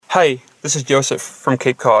Hi, this is Joseph from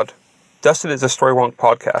Cape Cod. Dusted is a Storywonk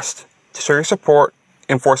podcast. To show your support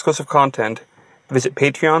and for exclusive content, visit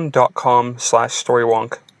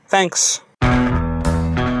patreon.com/storywonk. Thanks!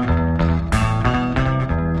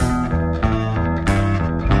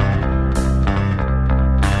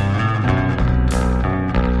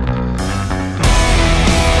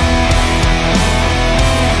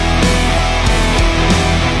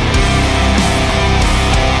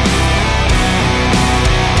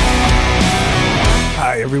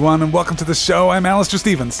 Everyone, and welcome to the show. I'm Alistair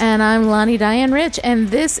Stevens. And I'm Lonnie Diane Rich, and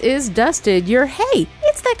this is Dusted, your hey,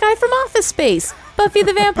 it's that guy from Office Space, Buffy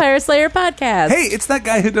the Vampire Slayer podcast. Hey, it's that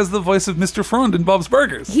guy who does the voice of Mr. Frond in Bob's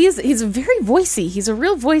Burgers. He's very voicey. He's a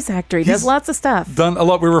real voice actor. He does lots of stuff. Done a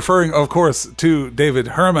lot. We're referring, of course, to David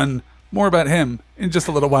Herman. More about him in just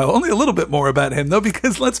a little while. Only a little bit more about him, though,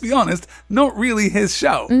 because let's be honest, not really his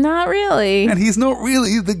show. Not really. And he's not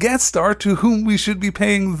really the guest star to whom we should be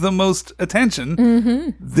paying the most attention. Mm-hmm.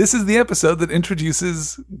 This is the episode that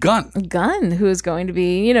introduces Gunn. Gunn, who is going to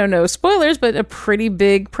be, no spoilers, but a pretty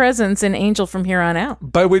big presence in Angel from here on out.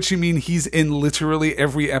 By which you mean he's in literally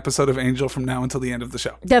every episode of Angel from now until the end of the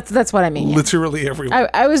show. That's what I mean. Literally every one.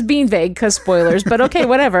 I was being vague because spoilers, but okay,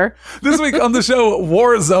 whatever. This week on the show,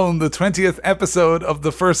 Warzone, the 20th episode of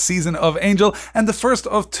the first season of Angel, and the first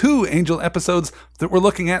of 2 Angel episodes that we're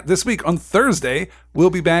looking at this week. On Thursday, we'll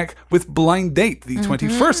be back with Blind Date, the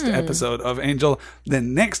 21st episode of Angel.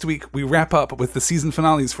 Then next week, we wrap up with the season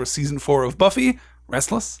finales for season 4 of Buffy,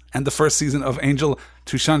 Restless, and the first season of Angel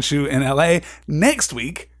to Shanshu in LA. Next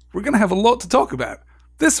week, we're going to have a lot to talk about.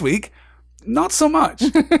 This week, not so much.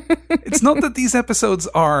 It's not that these episodes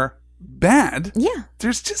are bad. Yeah.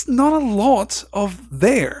 There's just not a lot of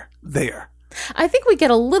there. I think we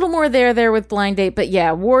get a little more there with Blind Date, but yeah,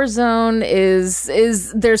 Warzone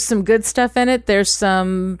is there's some good stuff in it. There's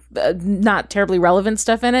some not terribly relevant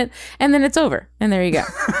stuff in it, and then it's over, and there you go.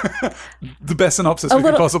 The best synopsis we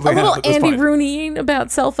could possibly have at this Andy point. Rooney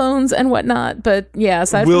about cell phones and whatnot, but yeah,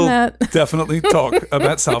 aside we'll from that, definitely talk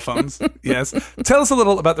about cell phones. Yes, tell us a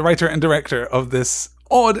little about the writer and director of this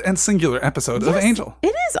odd and singular episode of Angel. It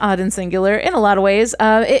is odd and singular in a lot of ways.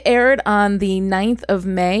 It aired on the 9th of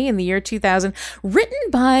May in the year 2000, written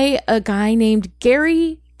by a guy named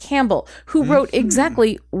Gary Campbell, who wrote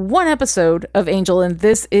exactly 1 episode of Angel, and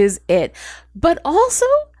this is it. But also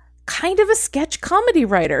kind of a sketch comedy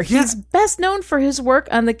writer. Yeah. He's best known for his work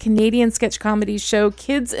on the Canadian sketch comedy show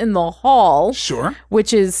Kids in the Hall. Sure.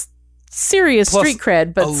 Which is serious Plus street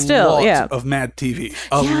cred, but still, lot yeah. of Mad TV.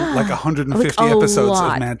 Yeah. Like 150 Like a episodes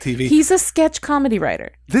lot. of Mad TV. He's a sketch comedy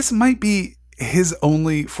writer. This might be his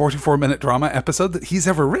only 44-minute drama episode that he's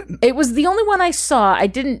ever written. It was the only one I saw. I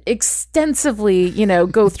didn't extensively,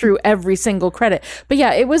 go through every single credit. But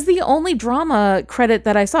yeah, it was the only drama credit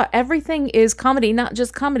that I saw. Everything is comedy, not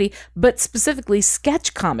just comedy, but specifically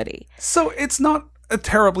sketch comedy. So it's not a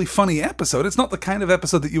terribly funny episode. It's not the kind of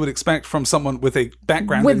episode that you would expect from someone with a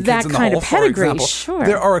background With in that Kids in the kind Hall, of for pedigree, example. sure.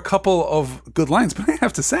 There are a couple of good lines, but I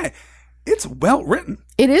have to say, it's well written.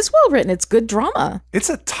 It is well written. It's good drama. It's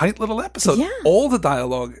a tight little episode. Yeah. All the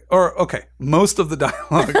dialogue, most of the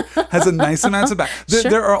dialogue has a nice amount of back. Sure.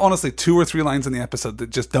 There are honestly 2 or 3 lines in the episode that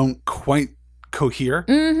just don't quite cohere.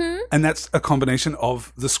 Mm-hmm. And that's a combination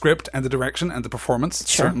of the script and the direction and the performance,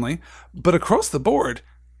 certainly. But across the board,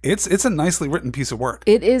 it's a nicely written piece of work.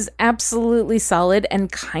 It is absolutely solid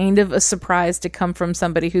and kind of a surprise to come from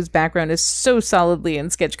somebody whose background is so solidly in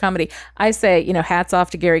sketch comedy. I say, hats off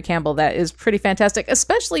to Gary Campbell. That is pretty fantastic,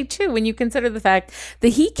 especially too when you consider the fact that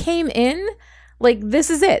he came in like, this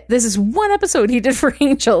is it. This is 1 episode he did for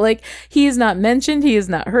Angel. Like, he is not mentioned. He is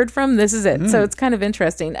not heard from. This is it. So it's kind of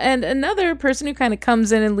interesting. And another person who kind of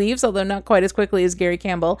comes in and leaves, although not quite as quickly as Gary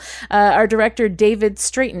Campbell, our director, David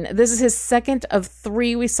Straighton. This is his 2nd of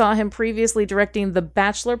 3. We saw him previously directing The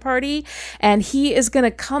Bachelor Party, and he is going to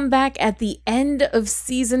come back at the end of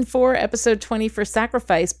season 4, episode 20 for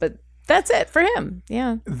Sacrifice, but that's it for him.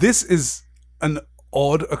 Yeah. This is an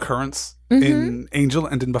odd occurrence in Angel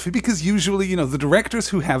and in Buffy, because usually, the directors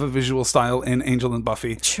who have a visual style in Angel and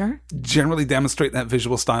Buffy generally demonstrate that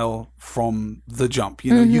visual style from the jump.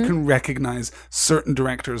 You can recognize certain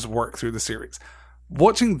directors' work through the series.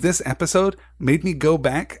 Watching this episode made me go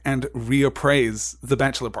back and reappraise The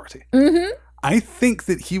Bachelor Party. I think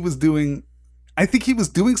that he was doing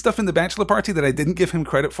stuff in The Bachelor Party that I didn't give him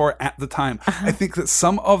credit for at the time. I think that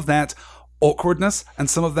some of that awkwardness and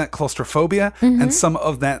some of that claustrophobia and some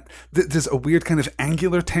of that, there's a weird kind of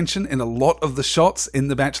angular tension in a lot of the shots in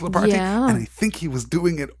The Bachelor Party. Yeah. And I think he was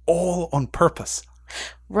doing it all on purpose.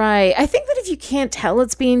 Right. I think that if you can't tell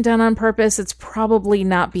it's being done on purpose, it's probably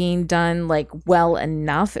not being done like well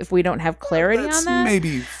enough if we don't have clarity on that.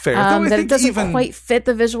 Maybe fair. Though I that think it doesn't quite fit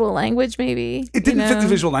the visual language, maybe. It didn't fit the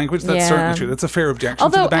visual language. That's certainly true. That's a fair objection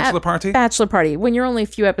to the Bachelor Party. Bachelor Party, when you're only a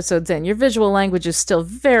few episodes in, your visual language is still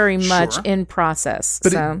very much in process.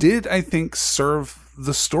 But it did, I think, serve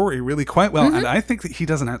the story really quite well, and I think that he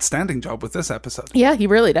does an outstanding job with this episode. Yeah, he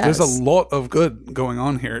really does. There's a lot of good going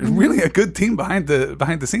on here. Really a good team behind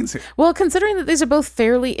the scenes here. Well, considering that these are both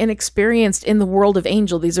fairly inexperienced in the world of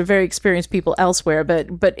Angel, these are very experienced people elsewhere,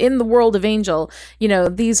 but in the world of Angel, you know,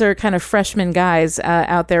 these are kind of freshman guys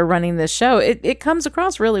out there running this show. It comes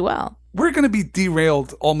across really well. We're going to be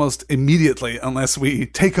derailed almost immediately unless we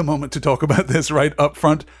take a moment to talk about this right up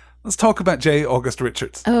front. Let's talk about J. August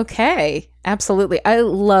Richards. Okay, absolutely. I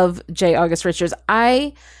love J. August Richards.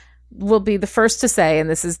 I will be the first to say, and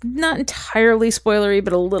this is not entirely spoilery,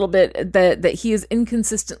 but a little bit, that he is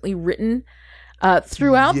inconsistently written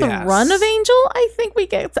throughout the run of Angel. I think we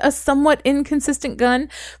get a somewhat inconsistent Gunn,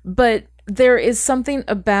 but there is something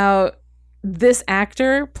about this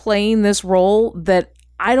actor playing this role that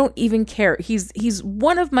I don't even care. He's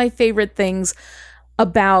one of my favorite things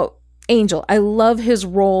about Angel. I love his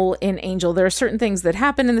role in Angel. There are certain things that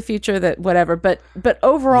happen in the future that whatever, but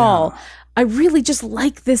overall, I really just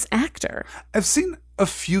like this actor. I've seen a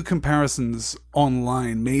few comparisons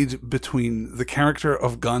online made between the character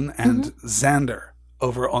of Gunn and Xander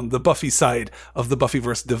over on the Buffy side of the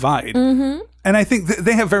Buffyverse divide. And I think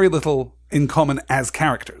they have very little in common as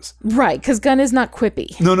characters. Right, because Gunn is not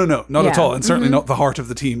quippy. No, not at all. And certainly not the heart of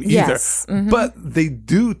the team either. Yes. But they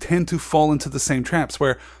do tend to fall into the same traps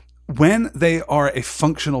where when they are a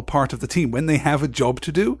functional part of the team, when they have a job to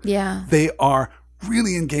do, they are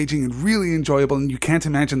really engaging and really enjoyable, and you can't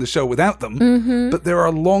imagine the show without them. But there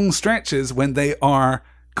are long stretches when they are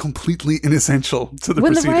completely inessential to the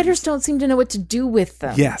proceedings. When the writers don't seem to know what to do with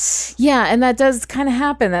them. Yes. Yeah, and that does kind of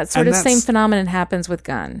happen. That sort of same phenomenon happens with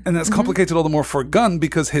Gunn. And that's complicated all the more for Gunn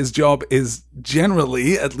because his job is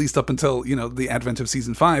generally, at least up until, the advent of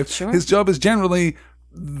season 5, his job is generally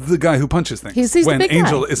the guy who punches things. He's when the big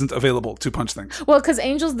Angel guy. Isn't available to punch things. Well, because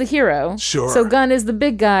Angel's the hero. Sure. So Gunn is the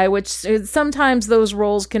big guy, which sometimes those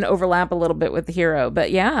roles can overlap a little bit with the hero.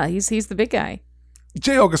 But yeah, he's the big guy.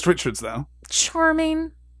 J. August Richards, though.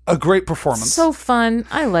 Charming. A great performance. So fun.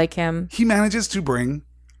 I like him. He manages to bring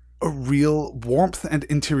a real warmth and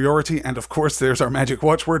interiority, and of course there's our magic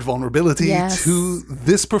watchword, vulnerability, to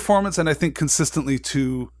this performance, and I think consistently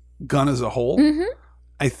to Gunn as a whole.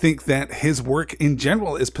 I think that his work in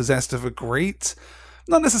general is possessed of a great,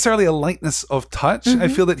 not necessarily a lightness of touch. I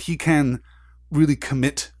feel that he can really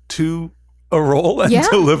commit to a role and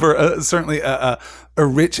deliver certainly a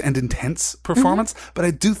rich and intense performance. But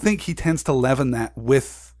I do think he tends to leaven that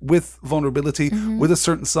with vulnerability, with a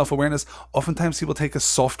certain self-awareness. Oftentimes he will take a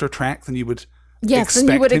softer track than you would than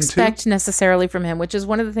you would expect necessarily from him, which is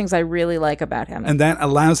one of the things I really like about him. And that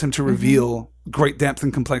allows him to reveal great depth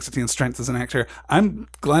and complexity and strength as an actor. I'm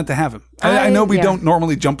glad to have him. I know we don't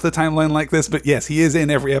normally jump the timeline like this, but yes, he is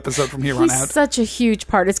in every episode from here on out. He's such a huge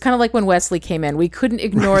part. It's kind of like when Wesley came in. We couldn't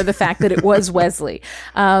ignore the fact that it was Wesley.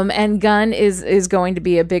 And Gunn is going to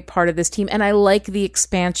be a big part of this team. And I like the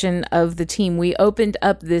expansion of the team. We opened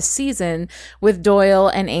up this season with Doyle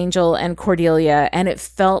and Angel and Cordelia, and it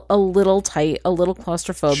felt a little tight, a little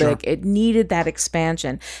claustrophobic. Sure. It needed that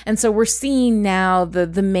expansion. And so we're seeing now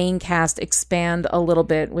the main cast expand a little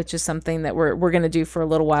bit, which is something that we're going to do for a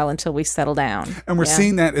little while until we settle down. And we're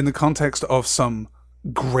seeing that in the context of some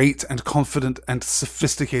great and confident and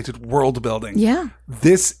sophisticated world building. Yeah.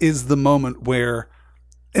 This is the moment where,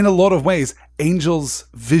 in a lot of ways, Angel's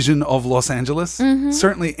vision of Los Angeles,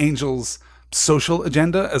 certainly Angel's social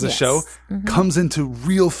agenda as a show, comes into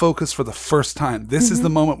real focus for the first time. This is the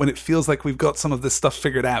moment when it feels like we've got some of this stuff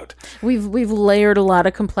figured out. We've layered a lot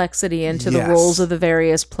of complexity into the roles of the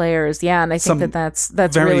various players. Yeah, and I think that's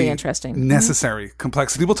really interesting. Necessary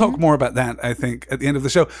complexity. We'll talk more about that, I think, at the end of the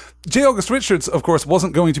show. J. August Richards, of course,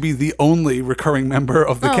 wasn't going to be the only recurring member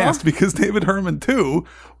of the cast because David Herman, too,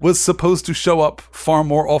 was supposed to show up far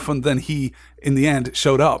more often than he in the end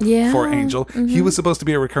showed up for Angel. He was supposed to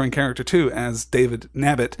be a recurring character too as David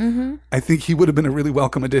Nabbit. I think he would have been a really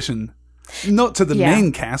welcome addition, not to the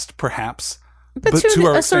main cast perhaps, but to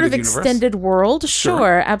our a sort of universe. Extended world.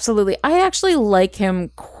 Sure, absolutely. I actually like him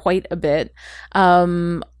quite a bit.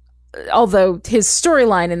 Although his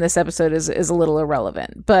storyline in this episode is a little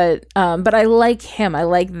irrelevant, but I like him. I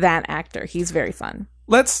like that actor. He's very fun.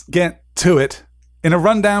 Let's get to it. In a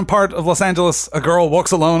rundown part of Los Angeles, a girl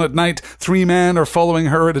walks alone at night. 3 men are following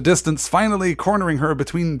her at a distance, finally cornering her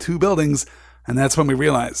between 2 buildings. And that's when we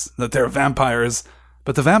realize that they're vampires.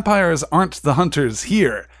 But the vampires aren't the hunters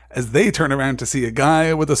here, as they turn around to see a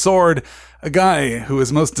guy with a sword, a guy who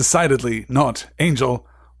is most decidedly not Angel.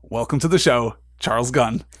 Welcome to the show, Charles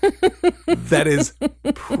Gunn. That is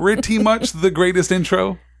pretty much the greatest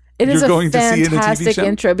intro it is you're going a to see in a TV fantastic show.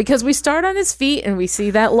 intro, because we start on his feet and we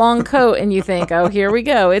see that long coat and you think, oh, here we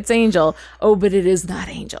go, it's Angel. Oh, but it is not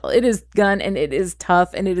Angel. It is Gunn, and it is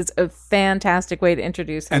tough, and it is a fantastic way to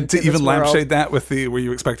introduce him. And to even lampshade that with the, were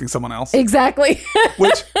you expecting someone else? Exactly.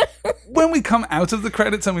 Which, when we come out of the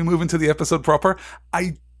credits and we move into the episode proper,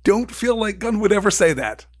 I don't feel like Gunn would ever say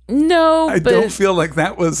that. No, I don't feel like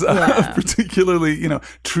that was a particularly,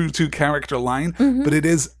 true to character line, but it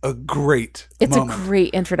is a great moment. A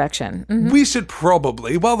great introduction. We should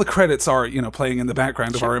probably, while the credits are, playing in the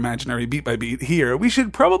background of our imaginary beat by beat here, we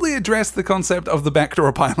should probably address the concept of the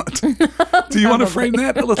backdoor pilot. Do you want to frame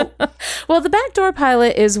that a little? Well, the backdoor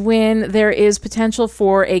pilot is when there is potential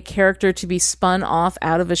for a character to be spun off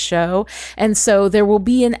out of a show. And so there will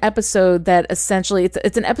be an episode that essentially,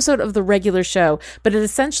 it's an episode of the regular show, but it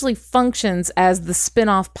essentially functions as the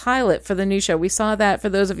spin-off pilot for the new show. We saw that for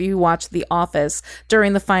those of you who watched The Office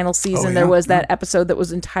during the final season. There was that episode that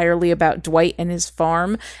was entirely about Dwight and his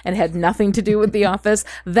farm and had nothing to do with The Office.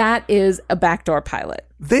 That is a backdoor pilot.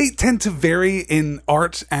 They tend to vary in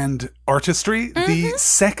art and artistry. The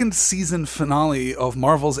second season finale of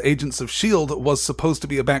Marvel's Agents of S.H.I.E.L.D. was supposed to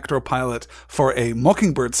be a backdoor pilot for a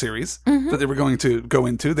Mockingbird series that they were going to go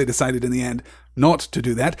into. They decided in the end not to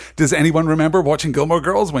do that. Does anyone remember watching Gilmore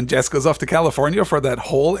Girls when Jess goes off to California for that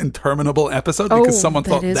whole interminable episode because someone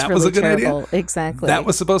thought that was a good idea? Exactly. That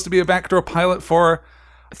was supposed to be a backdoor pilot for...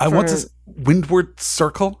 I want to... Windward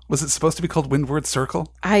Circle? Was it supposed to be called Windward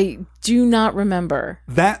Circle? I do not remember.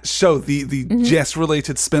 That show, the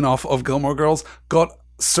Jess-related spin-off of Gilmore Girls, got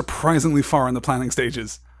surprisingly far in the planning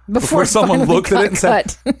stages. Before someone looked at it and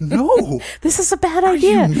said, no. This is a bad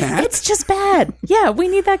idea. Are you mad? It's just bad. Yeah, we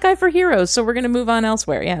need that guy for Heroes, so we're going to move on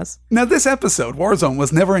elsewhere, yes. Now, this episode, Warzone,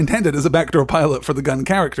 was never intended as a backdoor pilot for the Gunn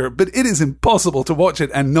character, but it is impossible to watch it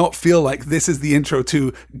and not feel like this is the intro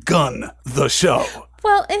to Gunn, the show.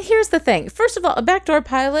 Well, and here's the thing. First of all, a backdoor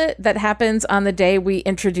pilot that happens on the day we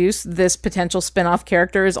introduce this potential spin-off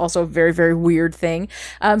character is also a very, very weird thing.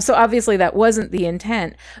 So obviously that wasn't the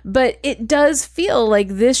intent. But it does feel like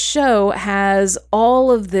this show has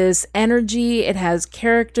all of this energy. It has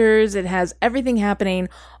characters. It has everything happening,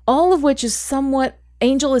 all of which is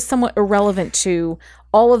Angel is somewhat irrelevant to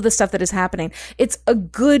all of the stuff that is happening. It's a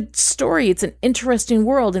good story. It's an interesting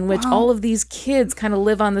world in which all of these kids kind of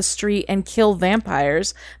live on the street and kill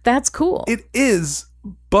vampires. That's cool. It is,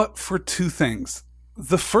 but for two things.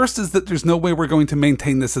 The first is that there's no way we're going to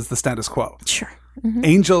maintain this as the status quo. Sure.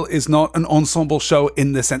 Angel is not an ensemble show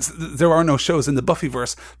in this sense. There are no shows in the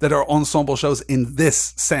Buffyverse that are ensemble shows in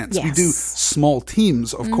this sense. Yes. We do small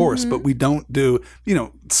teams, of course, but we don't do,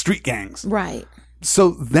 street gangs. Right.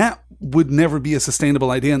 So that would never be a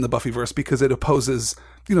sustainable idea in the Buffyverse because it opposes,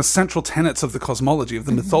 central tenets of the cosmology, of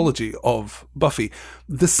the mythology of Buffy.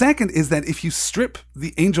 The second is that if you strip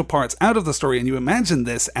the Angel parts out of the story and you imagine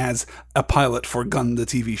this as a pilot for Gunn, the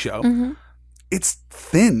TV show, it's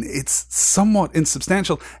thin, it's somewhat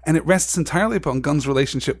insubstantial, and it rests entirely upon Gunn's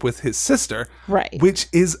relationship with his sister, right? Which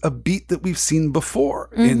is a beat that we've seen before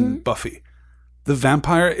in Buffy. The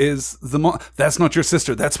vampire is that's not your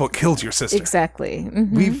sister. That's what killed your sister. Exactly.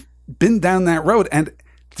 We've been down that road, and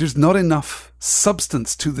there's not enough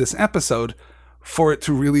substance to this episode for it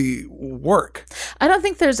to really work. I don't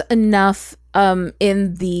think there's enough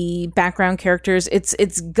in the background characters.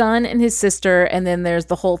 It's Gunn and his sister, and then there's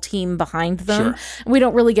the whole team behind them. Sure. We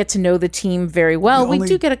don't really get to know the team very well. We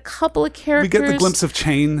do get a couple of characters. We get the glimpse of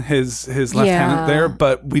Chain, his lieutenant there,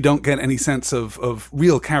 but we don't get any sense of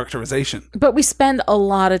real characterization. But we spend a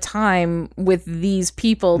lot of time with these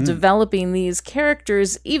people developing these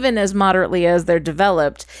characters, even as moderately as they're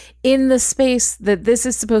developed, in the space that this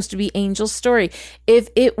is supposed to be Angel's story. If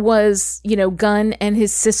it was, Gunn and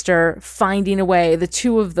his sister finding a way, the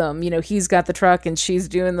two of them, he's got the truck and she's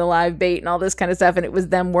doing the live bait and all this kind of stuff, and it was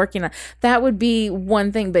them working on, that would be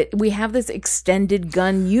one thing. But we have this extended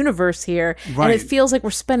Gunn universe here, and it feels like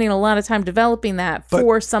we're spending a lot of time developing that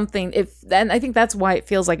for something. And I think that's why it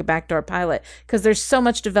feels like a backdoor pilot, because there's so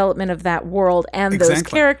much development of that world and those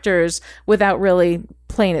characters without really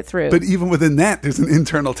playing it through. But even within that, there's an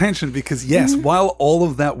internal tension because, yes, while all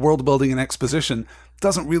of that world building and exposition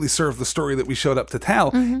doesn't really serve the story that we showed up to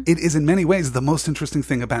tell, it is in many ways the most interesting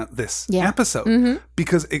thing about this episode,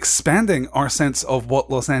 because expanding our sense of what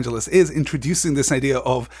Los Angeles is, introducing this idea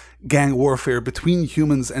of gang warfare between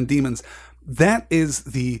humans and demons, that is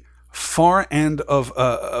the far end of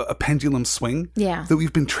a pendulum swing that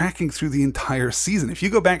we've been tracking through the entire season. If you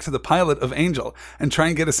go back to the pilot of Angel and try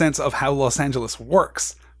and get a sense of how Los Angeles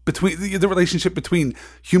works, between the relationship between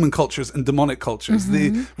human cultures and demonic cultures,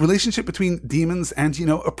 the relationship between demons and,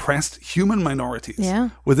 oppressed human minorities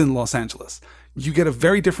within Los Angeles, you get a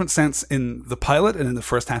very different sense in the pilot and in the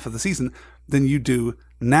first half of the season than you do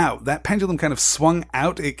now. That pendulum kind of swung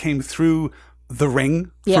out. It came through The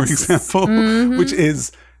Ring, for example, which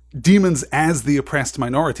is demons as the oppressed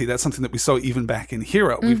minority. That's something that we saw even back in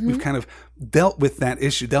Hero. We've kind of dealt with that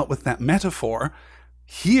issue, dealt with that metaphor.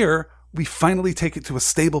 Here, we finally take it to a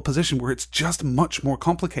stable position where it's just much more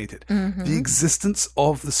complicated. The existence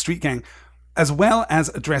of the street gang, as well as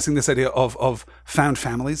addressing this idea of found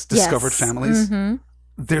families, discovered families.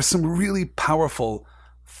 There's some really powerful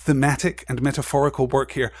thematic and metaphorical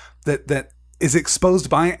work here that is exposed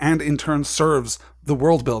by and in turn serves the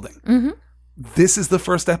world building. This is the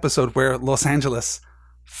first episode where Los Angeles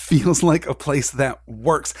feels like a place that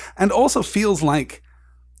works and also feels like,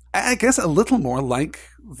 I guess, a little more like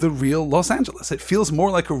the real Los Angeles. It feels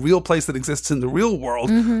more like a real place that exists in the real world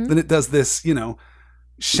than it does this,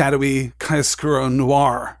 shadowy, chiaroscuro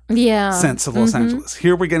noir sense of Los Angeles.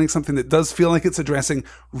 Here we're getting something that does feel like it's addressing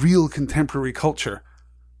real contemporary culture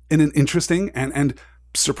in an interesting and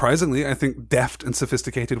surprisingly, I think, deft and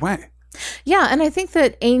sophisticated way. Yeah, and I think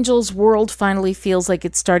that Angel's world finally feels like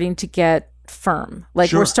it's starting to get firm.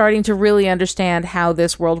 Like we're starting to really understand how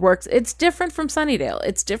this world works. It's different from Sunnydale.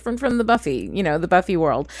 It's different from the Buffy, the Buffy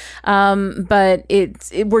world. But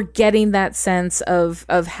we're getting that sense of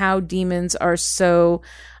how demons are so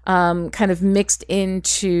kind of mixed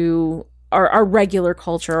into our regular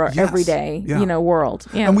culture, our everyday, world.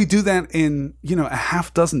 Yeah. And we do that in, a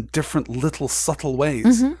half dozen different little subtle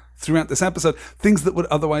ways throughout this episode. Things that would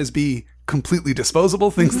otherwise be completely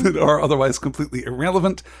disposable, things that are otherwise completely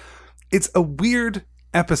irrelevant. It's a weird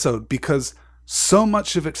episode because so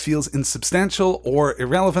much of it feels insubstantial or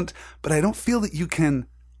irrelevant, but I don't feel that you can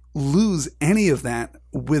lose any of that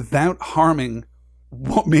without harming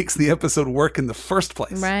what makes the episode work in the first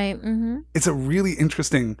place. Right. It's a really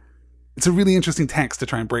interesting text to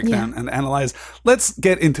try and break down and analyze. Let's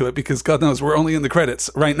get into it because God knows we're only in the credits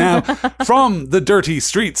right now. From the dirty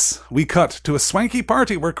streets, we cut to a swanky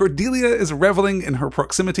party where Cordelia is reveling in her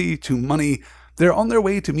proximity to money. They're on their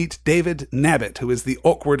way to meet David Nabbit, who is the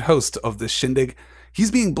awkward host of this shindig. He's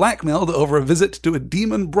being blackmailed over a visit to a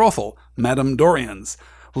demon brothel, Madame Dorian's.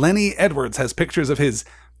 Lenny Edwards has pictures of his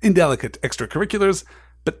indelicate extracurriculars,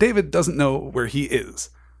 but David doesn't know where he is.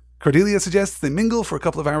 Cordelia suggests they mingle for a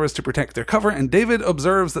couple of hours to protect their cover, and David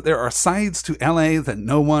observes that there are sides to LA that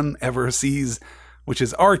no one ever sees, which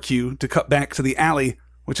is our cue to cut back to the alley,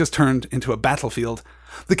 which has turned into a battlefield.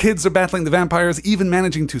 The kids are battling the vampires, even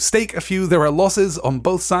managing to stake a few. There are losses on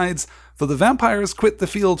both sides, though the vampires quit the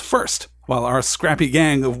field first, while our scrappy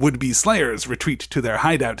gang of would-be slayers retreat to their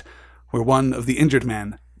hideout, where one of the injured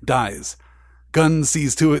men dies. Gunn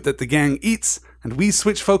sees to it that the gang eats, and we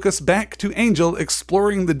switch focus back to Angel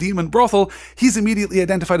exploring the demon brothel. He's immediately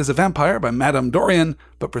identified as a vampire by Madame Dorian,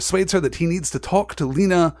 but persuades her that he needs to talk to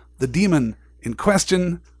Lena, the demon in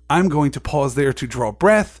question. I'm going to pause there to draw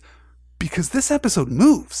breath, because this episode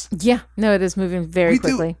moves. Yeah, no, it is moving very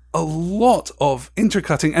quickly. We do a lot of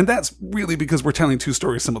intercutting, and that's really because we're telling two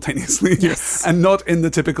stories simultaneously here, and not in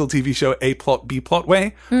the typical TV show A plot, B plot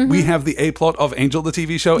way. We have the A plot of Angel, the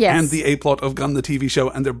TV show, and the A plot of Gunn, the TV show,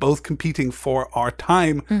 and they're both competing for our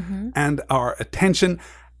time and our attention,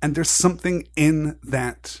 and there's something in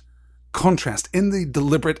that contrast, in the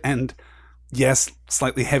deliberate and yes,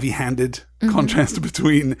 slightly heavy-handed contrast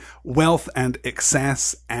between wealth and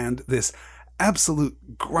excess and this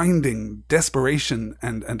absolute grinding desperation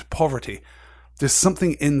and poverty. There's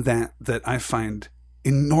something in that I find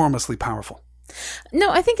enormously powerful.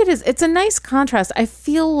 No, I think it is. It's a nice contrast. I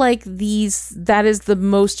feel like that is the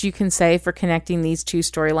most you can say for connecting these two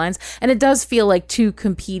storylines. And it does feel like two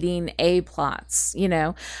competing A plots,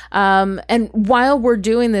 And while we're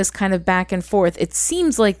doing this kind of back and forth, it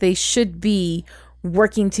seems like they should be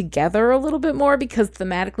working together a little bit more because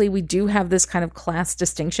thematically we do have this kind of class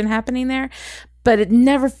distinction happening there. But it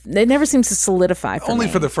never seems to solidify for Only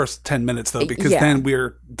me. for the first 10 minutes, though, because then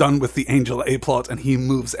we're done with the Angel A-plot and he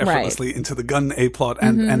moves effortlessly into the Gunn A-plot.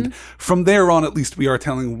 And from there on, at least, we are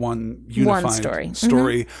telling one unified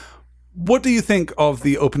story. What do you think of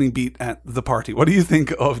the opening beat at the party? What do you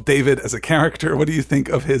think of David as a character? What do you think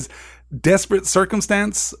of his desperate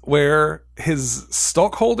circumstance where his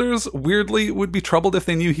stockholders, weirdly, would be troubled if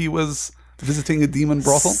they knew he was visiting a demon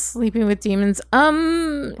brothel. Sleeping with demons.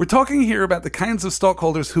 We're talking here about the kinds of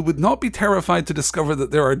stockholders who would not be terrified to discover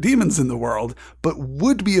that there are demons in the world, but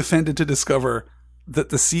would be offended to discover that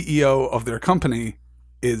the CEO of their company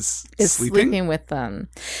is sleeping with them.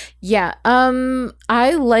 Yeah.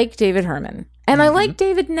 I like David Herman. And I like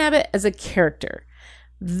David Nabbit as a character.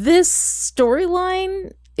 This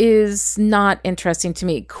storyline is not interesting to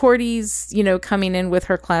me. Cordy's, coming in with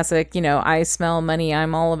her classic, I smell money.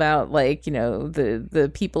 I'm all about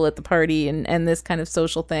the people at the party and this kind of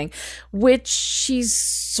social thing, which she's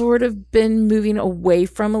sort of been moving away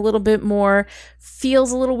from a little bit more.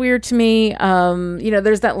 Feels a little weird to me.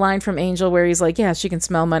 There's that line from Angel where he's like, yeah, she can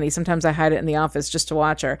smell money. Sometimes I hide it in the office just to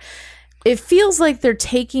watch her. It feels like they're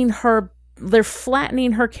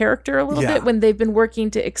flattening her character a little bit when they've been working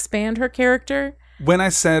to expand her character. When I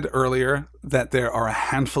said earlier that there are a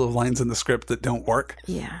handful of lines in the script that don't work,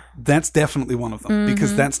 that's definitely one of them,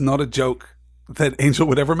 because that's not a joke that Angel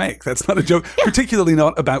would ever make. That's not a joke, particularly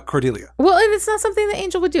not about Cordelia. Well, and it's not something that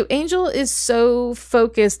Angel would do. Angel is so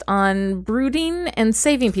focused on brooding and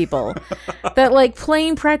saving people that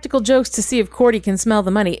playing practical jokes to see if Cordy can smell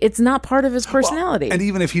the money, it's not part of his personality. Well, and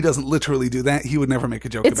even if he doesn't literally do that, he would never make a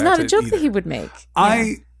joke about it. It's not a joke that he would make.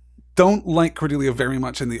 I don't like Cordelia very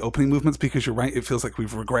much in the opening movements, because you're right, it feels like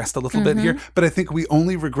we've regressed a little bit here, but I think we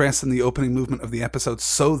only regress in the opening movement of the episode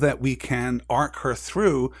so that we can arc her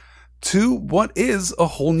through to what is a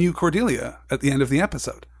whole new Cordelia at the end of the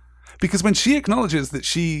episode. Because when she acknowledges that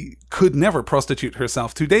she could never prostitute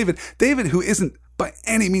herself to David, who isn't by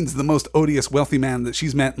any means the most odious wealthy man that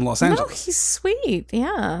she's met in Los Angeles. No, he's sweet,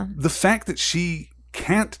 yeah. The fact that she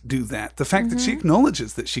can't do that, the fact that she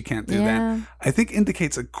acknowledges that she can't do that, I think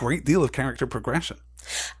indicates a great deal of character progression.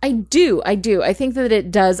 I do. I think that it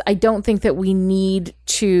does. I don't think that we need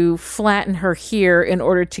to flatten her here in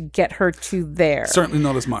order to get her to there. Certainly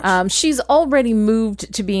not as much. She's already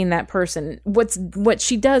moved to being that person. What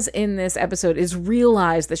she does in this episode is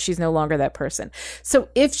realize that she's no longer that person. So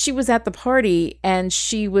if she was at the party and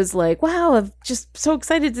she was like, wow, I'm just so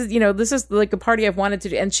excited to, this is like a party I've wanted to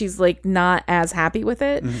do, and she's like not as happy with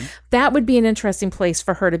it, that would be an interesting place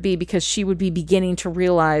for her to be, because she would be beginning to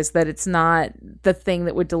realize that it's not the thing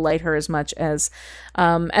that would delight her as much as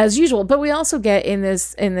usual. But we also get in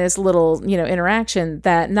this little interaction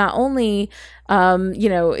that not only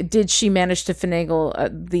did she manage to finagle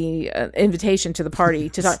the invitation to the party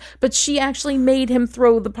to talk, but she actually made him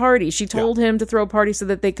throw the party. She told him to throw a party so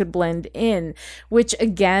that they could blend in, which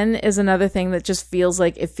again is another thing that just feels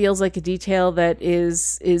like a detail that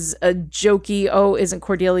is a jokey, isn't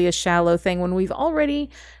Cordelia shallow thing, when we've already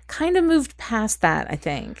kind of moved past that, I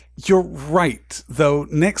think. You're right, though.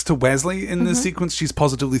 Next to Wesley in this sequence, she's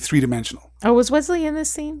positively three-dimensional. Oh, was Wesley in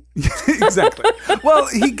this scene? Exactly. Well,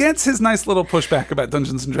 he gets his nice little pushback about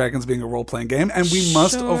Dungeons & Dragons being a role-playing game, and we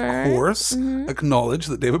must, of course, acknowledge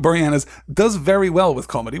that David Boreanaz does very well with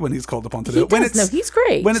comedy when he's called upon to do it. No, he's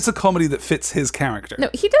great. When it's a comedy that fits his character. No,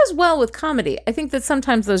 he does well with comedy. I think that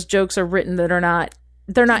sometimes those jokes are written that are not...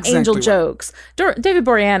 They're not exactly Angel jokes. David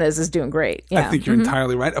Boreanaz is doing great. Yeah. I think you're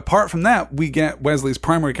entirely right. Apart from that, we get Wesley's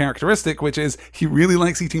primary characteristic, which is he really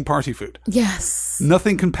likes eating party food. Yes.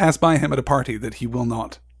 Nothing can pass by him at a party that he will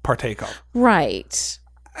not partake of. Right.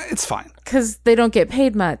 It's fine. Because they don't get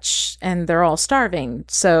paid much and they're all starving.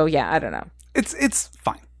 So, yeah, I don't know. It's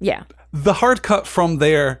fine. Yeah. The hard cut from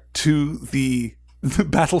there to the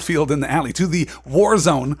battlefield in the alley, to the war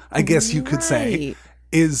zone, I guess you could say,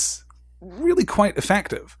 is really quite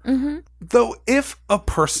effective. Though if a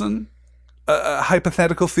person, a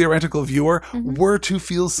hypothetical theoretical viewer, were to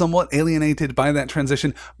feel somewhat alienated by that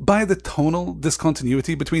transition, by the tonal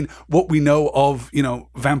discontinuity between what we know of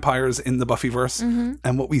vampires in the Buffyverse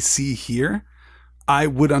and what we see here, I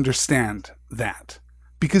would understand that.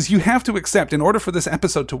 Because you have to accept, in order for this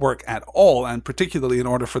episode to work at all, and particularly in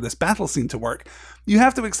order for this battle scene to work, you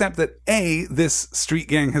have to accept that A, this street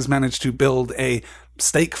gang has managed to build a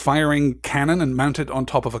stake-firing cannon and mount it on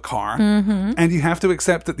top of a car. And you have to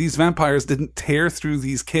accept that these vampires didn't tear through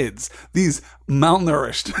these kids, these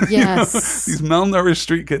malnourished, these malnourished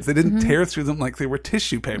street kids. They didn't tear through them like they were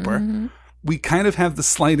tissue paper. We kind of have the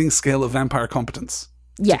sliding scale of vampire competence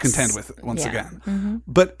to contend with once again.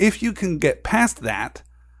 But if you can get past that,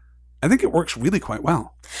 I think it works really quite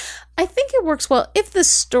well. I think it works well. If the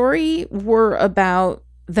story were about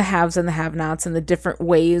the haves and the have-nots and the different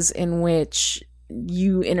ways in which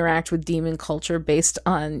you interact with demon culture based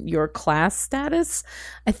on your class status,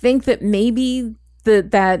 I think that maybe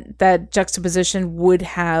that juxtaposition would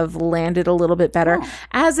have landed a little bit better.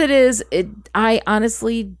 As it is, I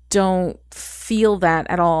honestly don't feel that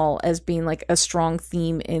at all as being like a strong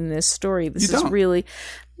theme in this story. This is really...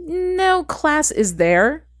 No, class is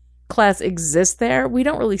there. Class exists there. We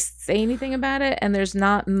don't really say anything about it, and there's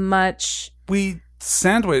not much. We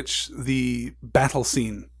sandwich the battle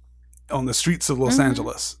scene on the streets of Los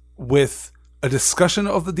Angeles with a discussion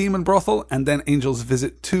of the demon brothel and then Angel's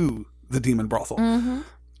visit to the demon brothel.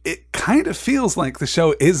 It kind of feels like the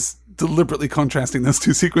show is deliberately contrasting those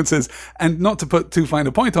two sequences, and not to put too fine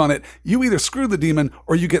a point on it, you either screw the demon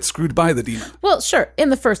or you get screwed by the demon. Well, sure, in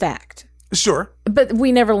the first act. Sure. But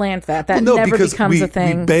we never land that. That never becomes a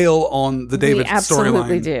thing. We bail on the David storyline.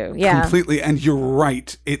 Absolutely do. Yeah. Completely. And you're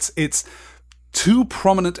right. It's too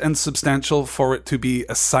prominent and substantial for it to be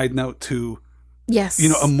a side note to, yes,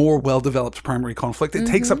 a more well-developed primary conflict. It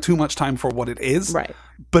takes up too much time for what it is. Right.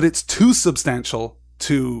 But it's too substantial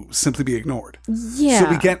to simply be ignored. Yeah. So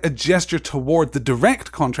we get a gesture toward the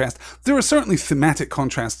direct contrast. There are certainly thematic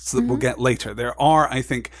contrasts that we'll get later. There are, I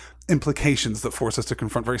think, implications that force us to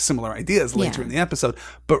confront very similar ideas later in the episode.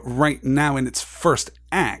 But right now in its first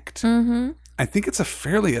act, I think it's a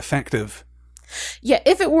fairly effective... Yeah,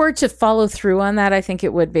 if it were to follow through on that, I think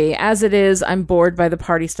it would be. As it is, I'm bored by the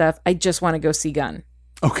party stuff. I just want to go see Gunn.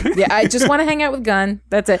 Okay. Yeah, I just want to hang out with Gunn.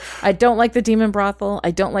 That's it. I don't like the demon brothel.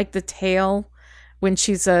 I don't like the tail when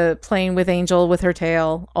she's playing with Angel with her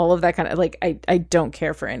tail. All of that kind of, like, I don't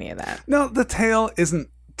care for any of that. No, the tail isn't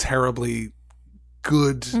terribly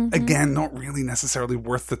good. Again, not really necessarily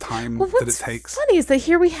worth the time that it takes. What's funny is that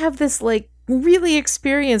here we have this, like, really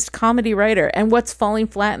experienced comedy writer, and what's falling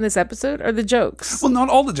flat in this episode are the jokes. Well, not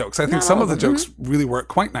all the jokes. I think some of the jokes really work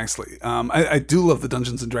quite nicely. I do love the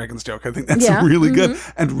Dungeons and Dragons joke. I think that's really good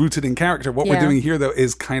and rooted in character. What we're doing here, though,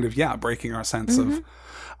 is kind of breaking our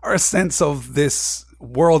sense of this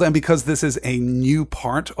world, and because this is a new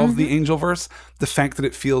part of the Angelverse, the fact that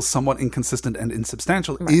it feels somewhat inconsistent and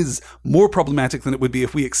insubstantial is more problematic than it would be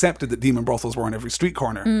if we accepted that demon brothels were on every street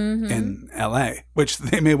corner in LA, which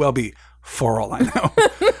they may well be, for all I know.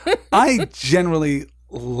 I generally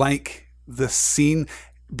like the scene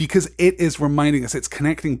because it is reminding us, it's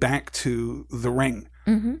connecting back to The Ring.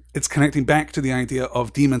 It's connecting back to the idea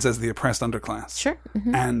of demons as the oppressed underclass. Sure.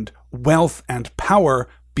 And wealth and power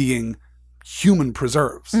being human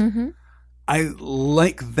preserves. I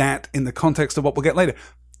like that in the context of what we'll get later.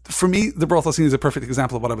 For me, the brothel scene is a perfect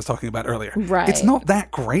example of what I was talking about earlier. Right. It's not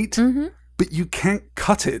that great, but you can't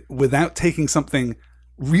cut it without taking something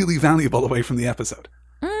really valuable away from the episode.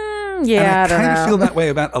 Yeah, and I kind of feel that way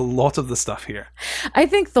about a lot of the stuff here. I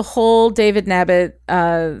think the whole David Nabbit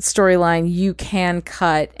storyline you can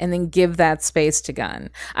cut and then give that space to Gunn.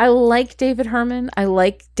 I like David Herman. I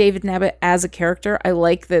like David Nabbit as a character. I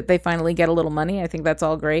like that they finally get a little money. I think that's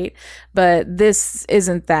all great. But this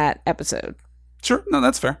isn't that episode. Sure, no,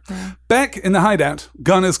 that's fair. Yeah. Back in the hideout,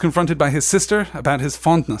 Gunn is confronted by his sister about his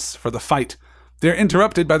fondness for the fight. They're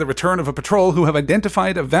interrupted by the return of a patrol who have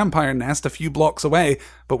identified a vampire nest a few blocks away,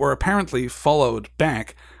 but were apparently followed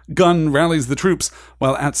back. Gunn rallies the troops,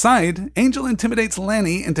 while outside, Angel intimidates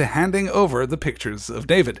Lenny into handing over the pictures of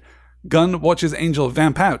David. Gunn watches Angel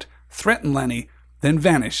vamp out, threaten Lenny, then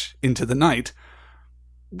vanish into the night.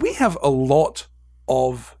 We have a lot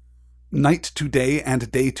of night to day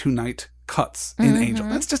and day to night cuts in Angel.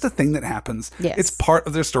 That's just a thing that happens. Yes. It's part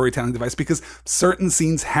of their storytelling device because certain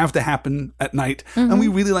scenes have to happen at night, and we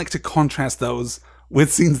really like to contrast those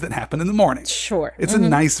with scenes that happen in the morning. Sure. It's a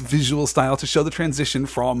nice visual style to show the transition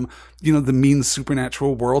from, the mean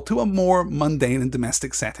supernatural world to a more mundane and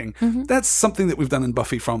domestic setting. That's something that we've done in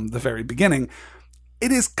Buffy from the very beginning.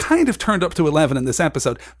 It is kind of turned up to 11 in this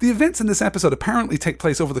episode. The events in this episode apparently take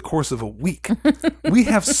place over the course of a week. We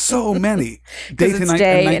have so many day to night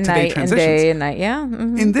and night to day transitions. Day and night, yeah.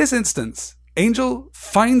 In this instance, Angel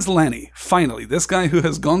finds Lenny, finally, this guy who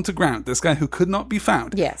has gone to ground, this guy who could not be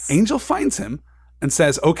found. Yes. Angel finds him and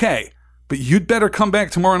says, okay, but you'd better come back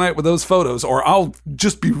tomorrow night with those photos or I'll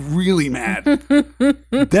just be really mad.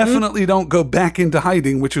 Definitely don't go back into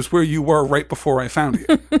hiding, which is where you were right before I found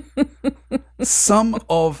you. Some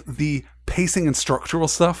of the pacing and structural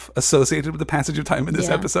stuff associated with the passage of time in this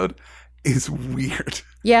episode is weird.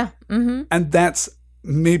 Yeah. And that's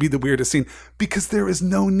maybe the weirdest scene because there is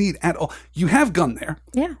no need at all. You have Gunn there.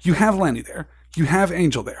 Yeah. You have Lenny there. You have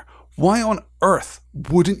Angel there. Why on earth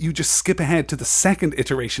wouldn't you just skip ahead to the second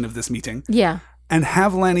iteration of this meeting? Yeah. And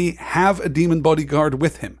have Lenny have a demon bodyguard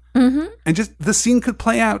with him. And just the scene could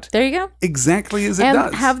play out. There you go. Exactly as it and does.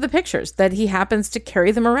 And have the pictures that he happens to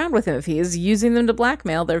carry them around with him. If he is using them to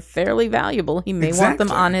blackmail, they're fairly valuable. He may want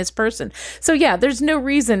them on his person. So yeah, there's no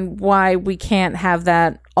reason why we can't have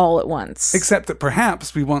that all at once. Except that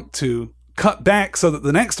perhaps we want to cut back so that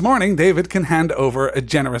the next morning David can hand over a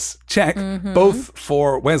generous check, both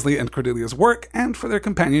for Wesley and Cordelia's work and for their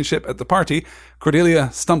companionship at the party. Cordelia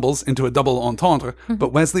stumbles into a double entendre,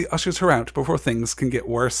 but Wesley ushers her out before things can get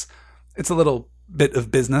worse. It's a little bit of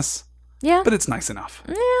business, but it's nice enough.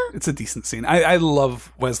 Yeah. It's a decent scene. I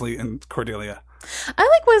love Wesley and Cordelia. I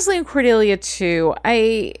like Wesley and Cordelia too.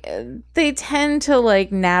 They tend to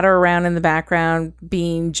like natter around in the background,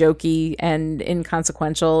 being jokey and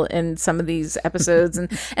inconsequential in some of these episodes,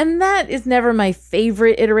 and that is never my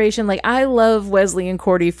favorite iteration. Like, I love Wesley and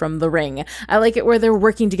Cordy from The Ring. I like it where they're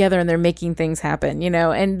working together and they're making things happen,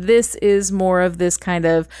 and this is more of this kind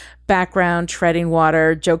of background, treading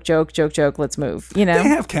water, joke, let's move, They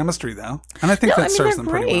have chemistry, though, and I think that serves them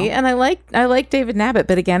pretty well. And I like David Nabbit,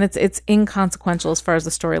 but again, it's inconsequential as far as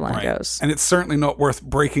the storyline goes. And it's certainly not worth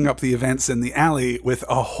breaking up the events in the alley with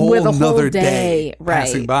a whole nother day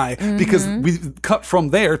passing by, because we cut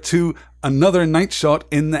from there to another night shot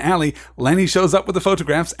in the alley. Lenny shows up with the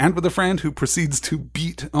photographs and with a friend who proceeds to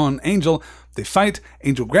beat on Angel. They fight.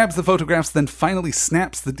 Angel grabs the photographs, then finally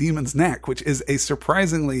snaps the demon's neck, which is a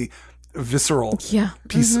surprisingly visceral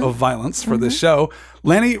piece of violence for this show.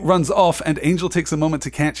 Lenny runs off, and Angel takes a moment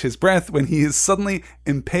to catch his breath when he is suddenly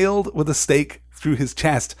impaled with a stake through his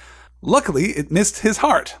chest. Luckily, it missed his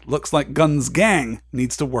heart. Looks like Gunn's gang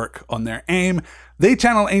needs to work on their aim. They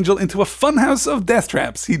channel Angel into a funhouse of death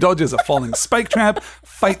traps. He dodges a falling spike trap,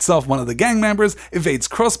 fights off one of the gang members, evades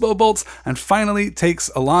crossbow bolts, and finally takes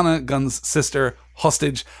Alana, Gunn's sister,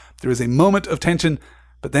 hostage. There is a moment of tension,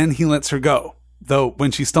 but then he lets her go. Though when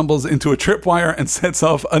she stumbles into a tripwire and sets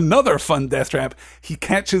off another fun death trap, he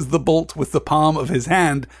catches the bolt with the palm of his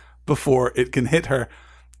hand before it can hit her.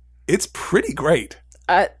 It's pretty great.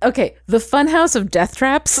 Okay, the funhouse of death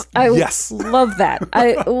traps. I love that.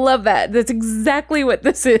 I love that. That's exactly what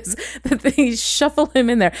this is. That they shuffle him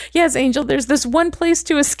in there. Yes, Angel, there's this one place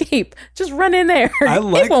to escape. Just run in there. I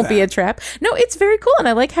like it won't that. be a trap. No, it's very cool, and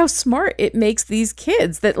I like how smart it makes these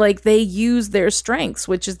kids. That like they use their strengths,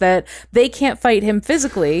 which is that they can't fight him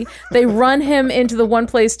physically. They run him into the one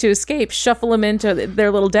place to escape, shuffle him into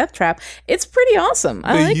their little death trap. It's pretty awesome.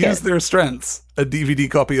 I like it. They use their strengths. A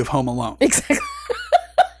DVD copy of Home Alone. Exactly.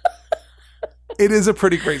 It is a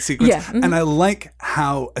pretty great sequence. Yeah. Mm-hmm. And I like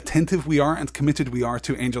how attentive we are and committed we are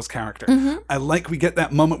to Angel's character. I like we get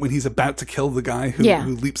that moment when he's about to kill the guy who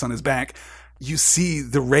leaps on his back. You see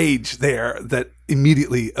the rage there that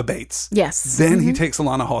immediately abates. Yes. Then he takes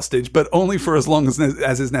Alana hostage, but only for as long as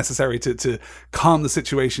is necessary to calm the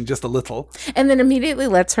situation just a little. And then immediately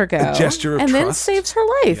lets her go. A gesture of trust. And then trust. saves her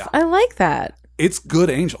life. Yeah. I like that. It's good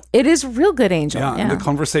Angel. It is real good Angel. Yeah, and the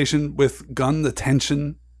conversation with Gunn, the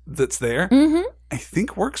tension that's there, I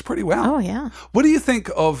think works pretty well. Oh, yeah. What do you think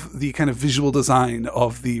of the kind of visual design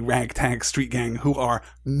of the ragtag street gang who are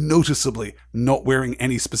noticeably not wearing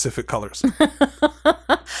any specific colors?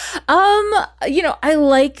 I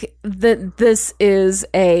like that this is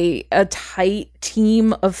a tight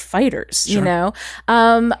team of fighters,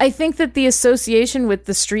 I think that the association with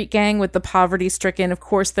the street gang, with the poverty stricken, of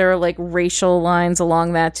course, there are like racial lines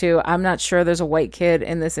along that too. I'm not sure there's a white kid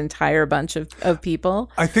in this entire bunch of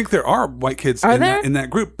people. I think there are white kids in that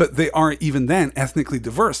group, but they aren't even then ethnically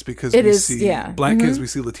diverse because we see black kids, we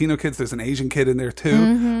see Latino kids, there's an Asian kid in there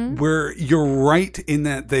too, where you're right in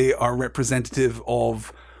that they are representative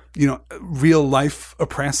of, real life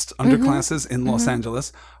oppressed underclasses in Los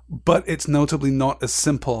Angeles, but it's notably not as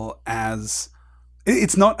simple as...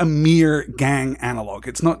 It's not a mere gang analog.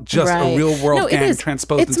 It's not just a real world gang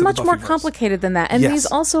transposed into the Buffyverse. It's much more complicated than that. And these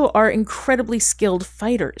also are incredibly skilled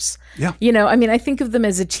fighters. Yeah. I think of them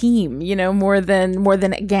as a team, more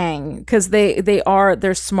than a gang, because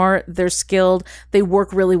they're smart, they're skilled, they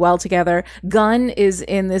work really well together. Gunn is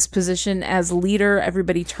in this position as leader.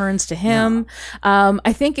 Everybody turns to him. Yeah.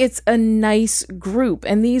 I think it's a nice group.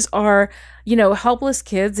 And these are, helpless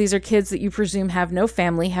kids. These are kids that you presume have no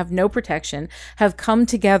family, have no protection, have come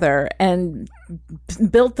together and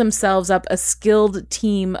built themselves up a skilled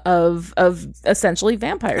team of essentially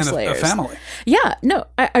vampire slayers. A family. Yeah, no,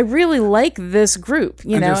 I really like this group,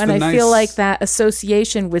 and I feel like that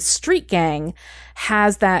association with street gang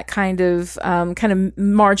has that kind of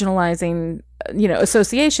marginalizing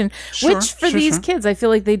association, which for these kids, I feel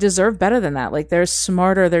like they deserve better than that. Like they're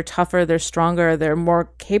smarter, they're tougher, they're stronger, they're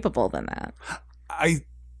more capable than that. I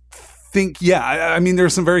think,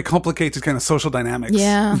 there's some very complicated kind of social dynamics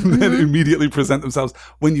that immediately present themselves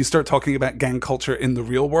when you start talking about gang culture in the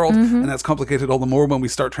real world. And that's complicated all the more when we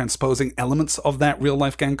start transposing elements of that real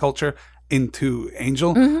life gang culture into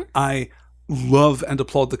Angel. I love and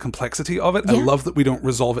applaud the complexity of it. Yeah. I love that we don't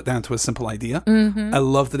resolve it down to a simple idea. I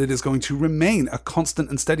love that it is going to remain a constant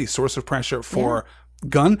and steady source of pressure for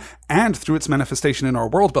Gunn, and through its manifestation in our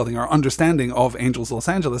world building, our understanding of Angel's Los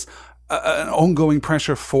Angeles, an ongoing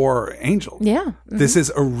pressure for Angel. Yeah. This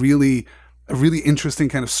is a really interesting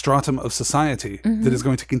kind of stratum of society that is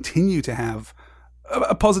going to continue to have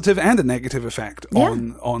a positive and a negative effect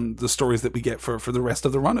on the stories that we get for the rest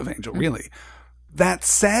of the run of Angel, really. That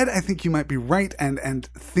said, I think you might be right, and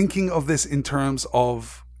thinking of this in terms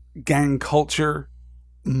of gang culture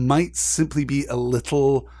might simply be a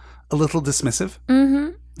little dismissive.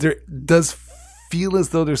 There does feel as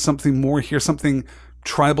though there's something more here, something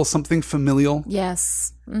tribal, something familial.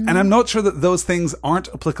 Yes. And I'm not sure that those things aren't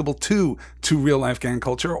applicable to real life gang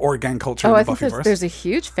culture or gang culture in the I think Buffyverse. there's a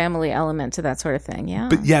huge family element to that sort of thing. Yeah.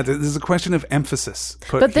 But yeah, there's a question of emphasis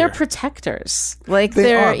put But they're here. protectors. Like They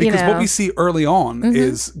they're, are, because you know, what we see early on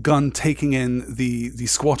is Gunn taking in the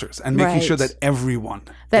squatters and making Right. sure that everyone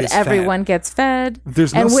that is everyone fed. gets fed.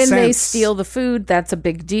 There's no and when they sense- steal the food, that's a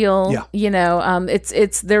big deal. Yeah. You know,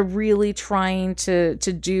 it's they're really trying to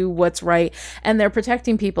do what's right, and they're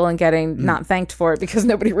protecting people and getting not thanked for it because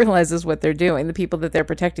nobody realizes what they're doing. The people that they're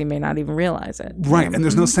protecting may not even realize it. Right, and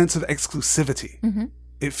there's no sense of exclusivity.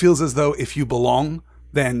 It feels as though if you belong,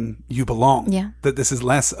 then you belong. Yeah. That this is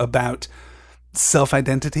less about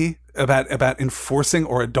self-identity, about enforcing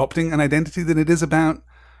or adopting an identity than it is about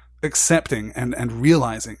accepting and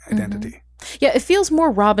realizing identity. Yeah, it feels more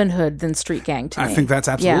Robin Hood than Street Gang to me. I think that's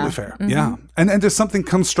absolutely Yeah. fair. Yeah. And there's something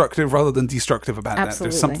constructive rather than destructive about that.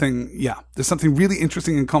 Absolutely. There's something really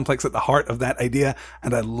interesting and complex at the heart of that idea.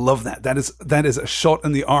 And I love that. That is a shot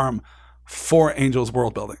in the arm for Angel's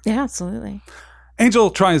world building. Yeah, absolutely. Angel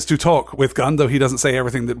tries to talk with Gunn, though he doesn't say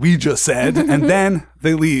everything that we just said. And then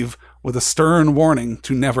they leave with a stern warning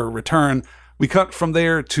to never return. We cut from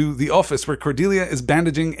there to the office where Cordelia is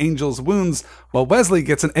bandaging Angel's wounds while Wesley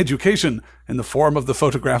gets an education in the form of the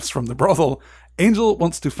photographs from the brothel. Angel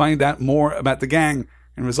wants to find out more about the gang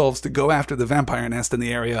and resolves to go after the vampire nest in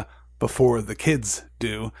the area before the kids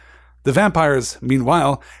do. The vampires,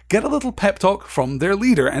 meanwhile, get a little pep talk from their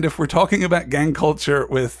leader. And if we're talking about gang culture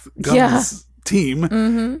with Gunn's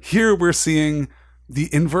team, here we're seeing the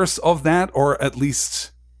inverse of that, or at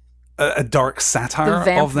least a dark satire The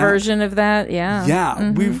vamp of that version of that. Yeah.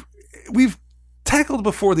 Yeah, we've tackled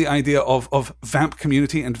before the idea of vamp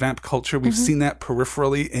community and vamp culture. We've seen that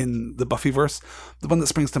peripherally in the Buffyverse. The one that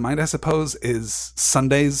springs to mind, I suppose, is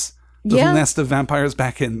Sunday's little nest of vampires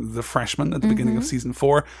back in The Freshman at the beginning of season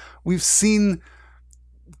 4. We've seen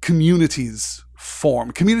communities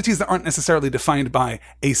form, communities that aren't necessarily defined by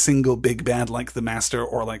a single big bad like the Master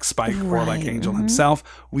or like Spike or like Angel himself.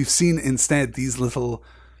 We've seen instead these little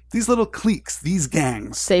cliques, these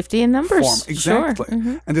gangs. Safety in numbers. Form. Exactly.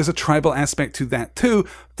 Sure. And there's a tribal aspect to that too,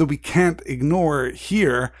 though we can't ignore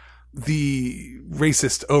here the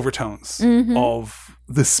racist overtones of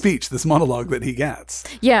the speech, this monologue that he gets.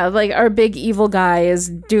 Yeah, like our big evil guy is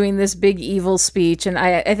doing this big evil speech, and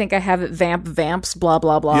I think I have it Vamp Vamps, blah,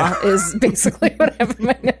 blah, blah, is basically what I have in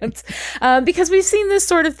my notes. Because we've seen this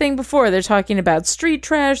sort of thing before. They're talking about street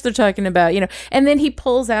trash, they're talking about, and then he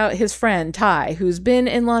pulls out his friend, Ty, who's been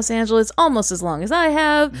in Los Angeles almost as long as I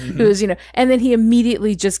have, who's, and then he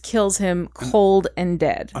immediately just kills him cold and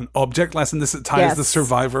dead. An object lesson. This Ty is the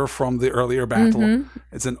survivor from the earlier battle.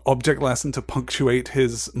 It's an object lesson to punctuate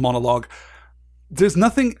his monologue. There's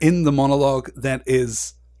nothing in the monologue that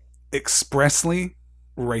is expressly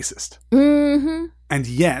racist. And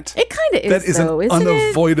yet, it kind of is, that is though, an isn't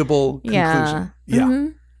unavoidable conclusion. Yeah.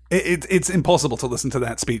 It's impossible to listen to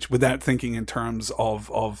that speech without thinking in terms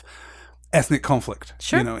of ethnic conflict,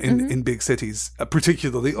 Sure. in big cities,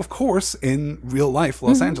 particularly, of course, in real life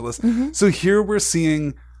Los Angeles. So here we're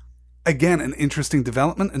seeing, again, an interesting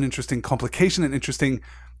development, an interesting complication, an interesting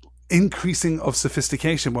increasing of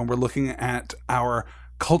sophistication when we're looking at our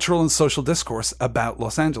cultural and social discourse about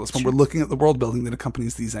Los Angeles, when we're looking at the world building that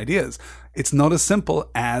accompanies these ideas. It's not as simple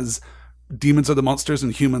as demons are the monsters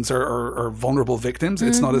and humans are vulnerable victims.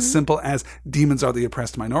 It's not as simple as demons are the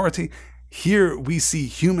oppressed minority. Here we see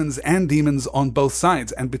humans and demons on both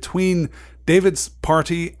sides, and between David's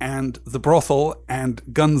party and the brothel and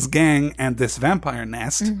Gunn's gang and this vampire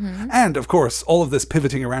nest, and of course all of this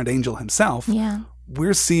pivoting around Angel himself,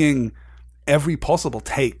 we're seeing every possible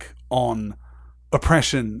take on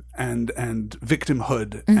oppression and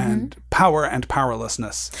victimhood and power and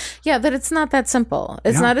powerlessness. Yeah, that it's not that simple.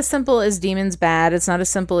 It's not as simple as demons bad. It's not as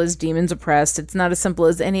simple as demons oppressed. It's not as simple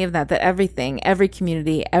as any of that. That everything, every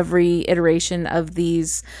community, every iteration of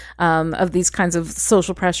these kinds of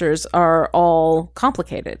social pressures are all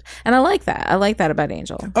complicated. And I like that. I like that about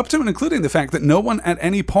Angel. Up to and including the fact that no one at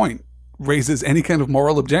any point raises any kind of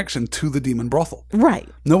moral objection to the demon brothel. Right.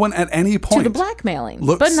 No one at any point to the blackmailing,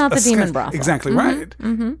 but not the demon brothel. Exactly right.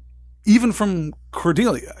 Mm-hmm. Even from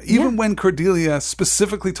Cordelia. Even when Cordelia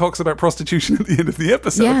specifically talks about prostitution at the end of the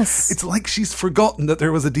episode, it's like she's forgotten that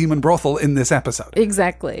there was a demon brothel in this episode.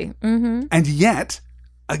 Exactly. Mm-hmm. And yet,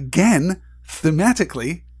 again,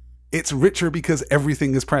 thematically, it's richer because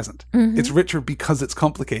everything is present. Mm-hmm. It's richer because it's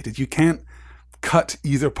complicated. You can't cut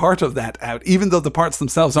either part of that out, even though the parts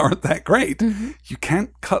themselves aren't that great. Mm-hmm. You can't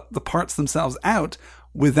cut the parts themselves out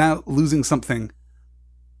without losing something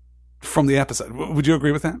from the episode. Would you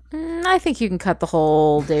agree with that? I think you can cut the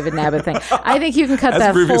whole David Nabbit thing. I think you can cut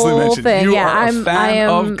that previously whole mentioned, thing. You yeah, are a fan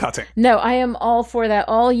of cutting. No, I am all for that.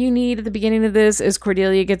 All you need at the beginning of this is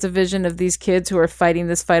Cordelia gets a vision of these kids who are fighting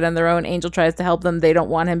this fight on their own. Angel tries to help them. They don't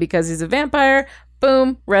want him because he's a vampire.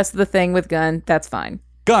 Boom. Rest of the thing with Gunn. That's fine.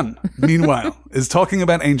 Gunn, meanwhile, is talking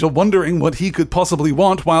about Angel, wondering what he could possibly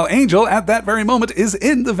want, while Angel, at that very moment, is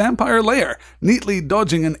in the vampire lair, neatly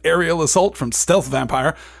dodging an aerial assault from Stealth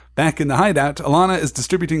Vampire. Back in the hideout, Alana is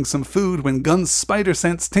distributing some food when Gunn's spider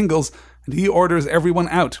sense tingles, and he orders everyone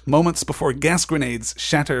out, moments before gas grenades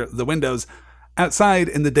shatter the windows. Outside,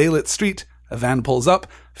 in the daylit street, a van pulls up,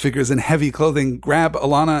 figures in heavy clothing grab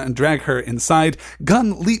Alana and drag her inside.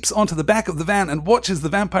 Gunn leaps onto the back of the van and watches the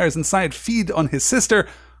vampires inside feed on his sister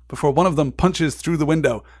before one of them punches through the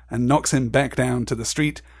window and knocks him back down to the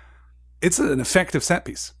street. It's an effective set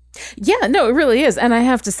piece. Yeah, no, it really is. And I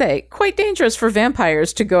have to say, quite dangerous for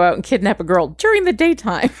vampires to go out and kidnap a girl during the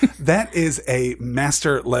daytime. That is a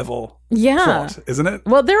master level plot, isn't it?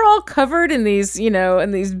 Well, they're all covered in these,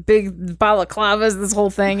 in these big balaclavas, this whole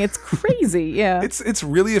thing. It's crazy, yeah. It's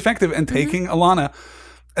really effective. And taking Alana,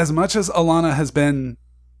 as much as Alana has been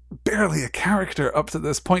barely a character up to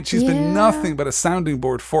this point, she's been nothing but a sounding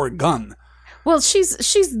board for Gunn. Well, she's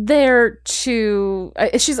there to.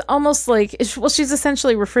 She's almost like. Well, she's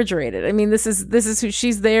essentially refrigerated. I mean, this is who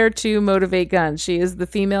she's there to motivate Gunn. She is the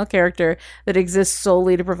female character that exists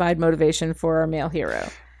solely to provide motivation for our male hero.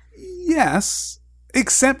 Yes,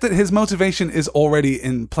 except that his motivation is already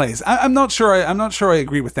in place. I'm not sure. I'm not sure I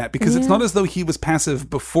agree with that because it's not as though he was passive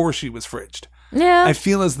before she was fridged. Yeah, I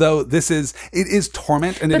feel as though it is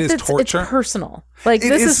torment and it is torture. It's personal. Like it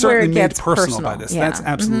this is where it gets personal by this. Yeah. That's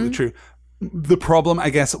absolutely true. The problem, I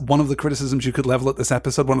guess, one of the criticisms you could level at this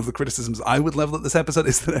episode, one of the criticisms I would level at this episode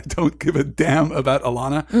is that I don't give a damn about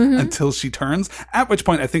Alana until she turns, at which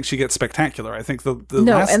point I think she gets spectacular. I think the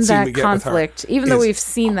last and scene that we get conflict, with her even though we've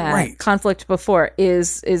seen great. That conflict before,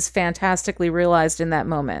 is fantastically realized in that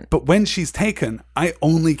moment. But when she's taken, I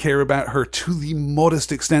only care about her to the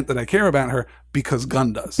modest extent that I care about her because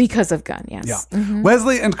Gunn does. Because of Gunn, yes. Yeah.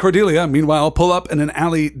 Wesley and Cordelia, meanwhile, pull up in an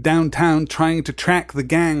alley downtown trying to track the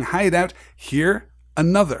gang hideout. Here,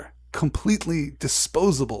 another completely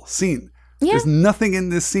disposable scene. Yeah. There's nothing in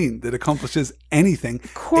this scene that accomplishes anything.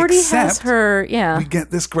 Cordy has her, we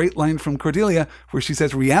get this great line from Cordelia where she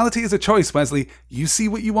says, reality is a choice, Wesley. You see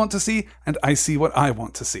what you want to see, and I see what I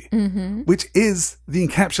want to see. Which is the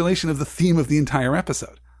encapsulation of the theme of the entire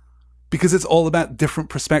episode. Because it's all about different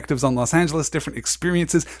perspectives on Los Angeles, different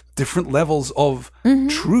experiences, different levels of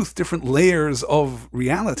truth, different layers of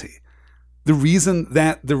reality. The reason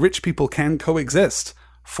that the rich people can coexist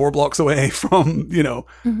 4 blocks away from,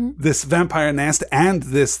 this vampire nest and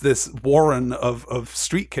this warren of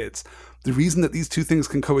street kids, the reason that these two things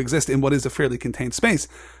can coexist in what is a fairly contained space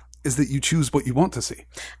is that you choose what you want to see.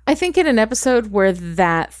 I think in an episode where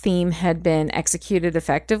that theme had been executed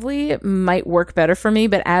effectively, it might work better for me.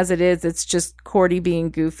 But as it is, it's just Cordy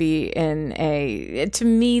being goofy to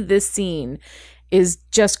me, this scene is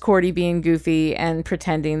just Cordy being goofy and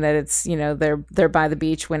pretending that it's, they're by the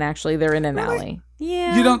beach when actually they're in an alley.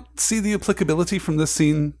 Yeah. You don't see the applicability from this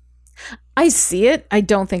scene? I see it. I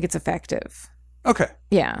don't think it's effective. Okay.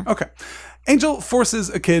 Yeah. Okay. Angel forces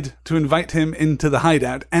a kid to invite him into the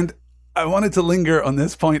hideout, and I wanted to linger on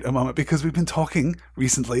this point a moment because we've been talking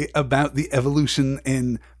recently about the evolution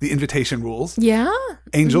in the invitation rules. Yeah.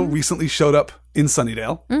 Angel recently showed up in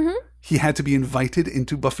Sunnydale. He had to be invited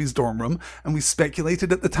into Buffy's dorm room, and we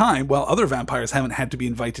speculated at the time, well, other vampires haven't had to be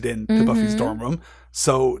invited in to Buffy's dorm room.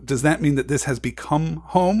 So does that mean that this has become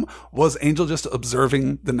home? Was Angel just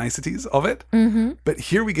observing the niceties of it? But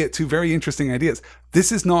here we get 2 very interesting ideas.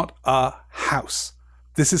 This is not a house.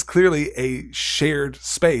 This is clearly a shared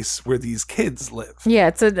space where these kids live. Yeah,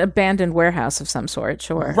 it's an abandoned warehouse of some sort,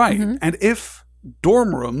 sure. Right. And if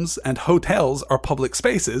dorm rooms and hotels are public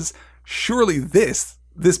spaces, surely this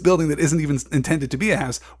building that isn't even intended to be a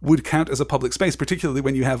house would count as a public space, particularly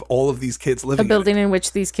when you have all of these kids living in it. A building in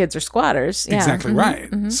which these kids are squatters. Yeah. Exactly right.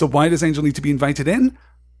 So why does Angel need to be invited in?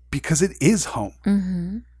 Because it is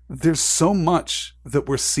home. There's so much that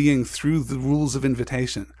we're seeing through the rules of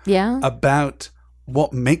invitation about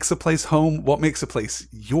what makes a place home, what makes a place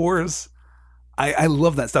yours. I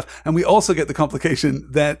love that stuff. And we also get the complication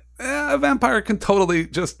that a vampire can totally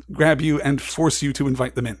just grab you and force you to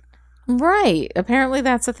invite them in. Right. Apparently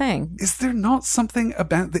that's a thing. Is there not something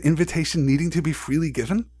about the invitation needing to be freely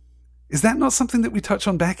given? Is that not something that we touch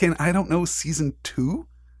on back in, I don't know, season 2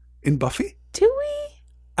 in Buffy? Do we?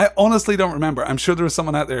 I honestly don't remember. I'm sure there is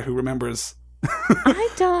someone out there who remembers. I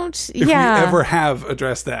don't. If we ever have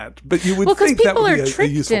addressed that. But you would think that would be a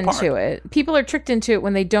useful part. People are tricked into it. People are tricked into it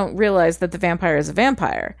when they don't realize that the vampire is a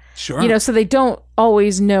vampire. Sure. You know, so they don't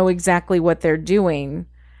always know exactly what they're doing.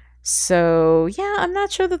 So, yeah, I'm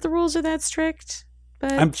not sure that the rules are that strict.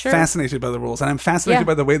 But I'm fascinated by the rules, and I'm fascinated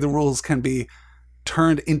by the way the rules can be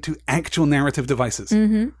turned into actual narrative devices.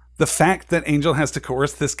 The fact that Angel has to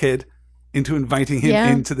coerce this kid into inviting him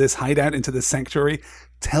into this hideout, into this sanctuary,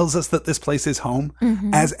 tells us that this place is home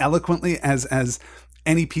as eloquently as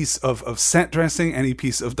any piece of set dressing, any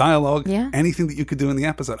piece of dialogue, anything that you could do in the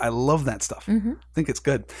episode. I love that stuff. I think it's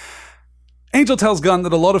good. Angel tells Gunn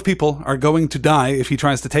that a lot of people are going to die if he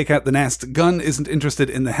tries to take out the nest. Gunn isn't interested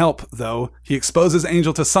in the help, though. He exposes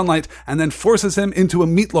Angel to sunlight and then forces him into a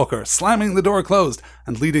meat locker, slamming the door closed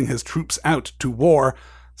and leading his troops out to war.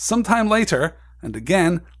 Sometime later, and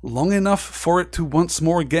again, long enough for it to once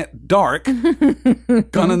more get dark,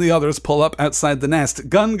 Gunn and the others pull up outside the nest.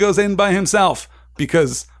 Gunn goes in by himself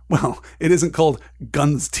because, well, it isn't called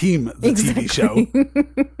Gunn's Team, the TV show.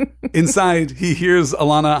 Inside, he hears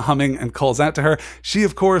Alana humming and calls out to her. She,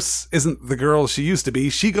 of course, isn't the girl she used to be.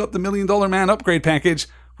 She got the $1 Million Man upgrade package,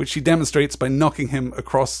 which she demonstrates by knocking him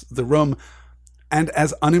across the room. And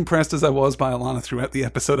as unimpressed as I was by Alana throughout the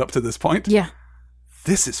episode up to this point,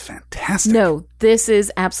 this is fantastic. No, this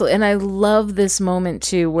is absolutely, and I love this moment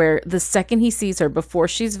too, where the second he sees her, before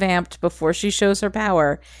she's vamped, before she shows her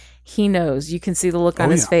power, he knows. You can see the look on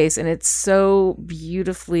his face, and it's so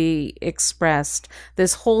beautifully expressed.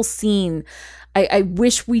 This whole scene, I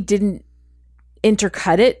wish we didn't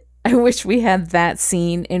intercut it. I wish we had that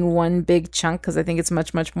scene in one big chunk, because I think it's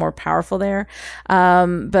much, much more powerful there.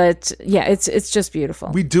 But yeah, it's just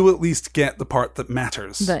beautiful. We do at least get the part that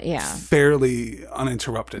matters. Fairly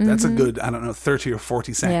uninterrupted. That's a good, 30 or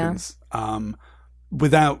 40 seconds.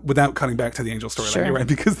 Without cutting back to the Angel storyline, you're right,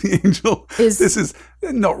 because the Angel, this is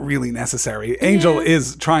not really necessary. Angel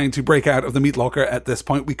is trying to break out of the meat locker at this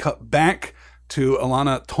point. We cut back to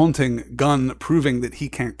Alana taunting Gunn, proving that he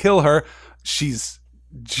can't kill her. She's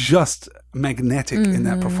just magnetic in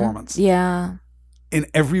that performance. Yeah. In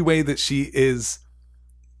every way that she is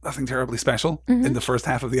nothing terribly special in the first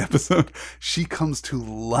half of the episode, she comes to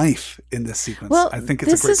life in this sequence. Well, I think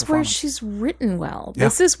it's a great performance. This is where she's written well.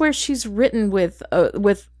 This is where she's written with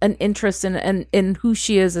an interest in who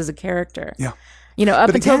she is as a character. Yeah. You know,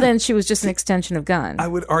 until then, she was just an extension of Gunn. I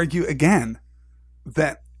would argue again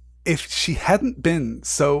that if she hadn't been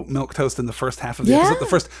so milquetoast in the first half of the episode, the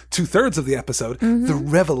first 2/3 of the episode, the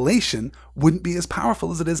revelation wouldn't be as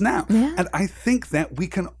powerful as it is now. Yeah. And I think that we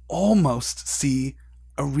can almost see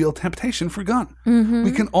a real temptation for Gunn.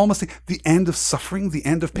 We can almost see the end of suffering, the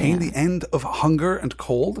end of pain, the end of hunger and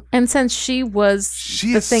cold. And since she was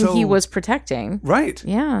the thing he was protecting. Right.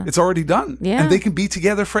 Yeah. It's already done. Yeah. And they can be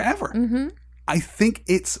together forever. I think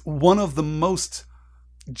it's one of the most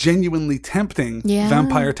genuinely tempting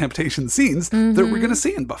vampire temptation scenes that we're going to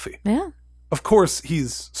see in Buffy. Yeah. Of course,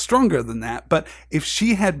 he's stronger than that, but if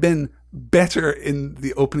she had been better in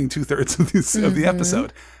the opening 2/3 of the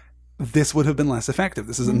episode, this would have been less effective.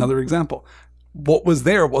 This is another example. What was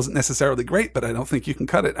there wasn't necessarily great, but I don't think you can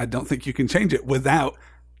cut it. I don't think you can change it without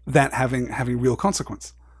that having real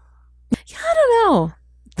consequence. Yeah, I don't know.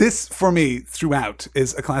 This, for me, throughout,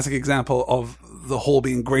 is a classic example of the whole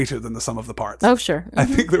being greater than the sum of the parts. Oh, sure. I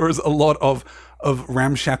think there was a lot of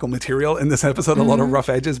ramshackle material in this episode, a lot of rough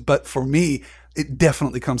edges, but for me, it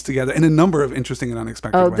definitely comes together in a number of interesting and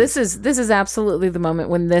unexpected ways. This is absolutely the moment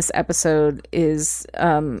when this episode is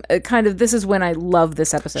this is when I love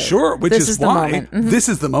this episode. Sure, which is why this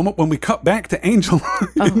is the moment when we cut back to Angel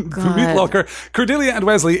in the meat locker. Cordelia and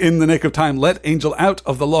Wesley, in the nick of time, let Angel out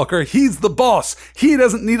of the locker. He's the boss. He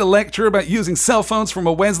doesn't need a lecture about using cell phones from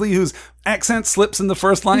a Wesley who's accent slips in the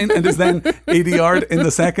first line and is then ADR'd in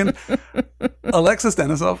the second. Alexis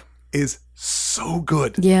Denisov is so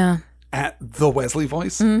good at the Wesley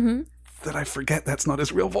voice that I forget that's not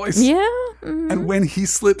his real voice. Yeah. And when he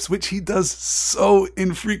slips, which he does so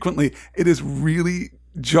infrequently, it is really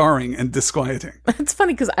jarring and disquieting. It's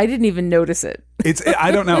funny because I didn't even notice it.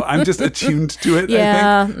 I don't know. I'm just attuned to it,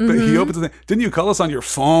 I think. But he opens the thing. Didn't you call us on your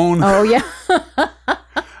phone? Oh, yeah.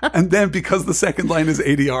 And then because the second line is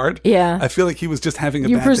ADR'd, I feel like he was just having a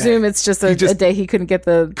bad day. You presume it's just a day he couldn't get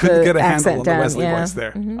the handle accent on down. the Wesley voice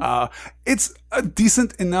there. It's a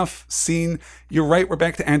decent enough scene. You're right, we're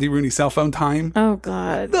back to Andy Rooney cell phone time. Oh,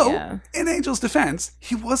 God. Though, in Angel's defense,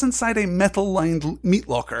 he was inside a metal-lined meat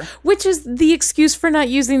locker. Which is the excuse for not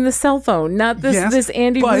using the cell phone, not this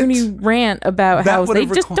Andy Rooney rant about how they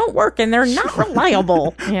just don't work and they're not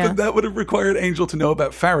reliable. But that would have required Angel to know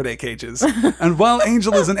about Faraday cages. And while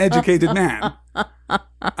Angel is an educated man,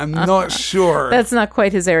 I'm not sure. That's not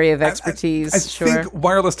quite his area of expertise. I think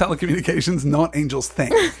wireless telecommunications, not Angel's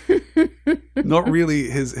thing. Not really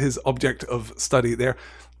his object of study there.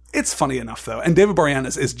 It's funny enough, though. And David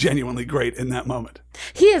Boreanaz is genuinely great in that moment.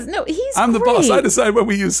 He is. No, he's I'm great. the boss. I decide when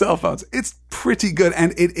we use cell phones. It's pretty good.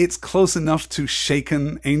 And it's close enough to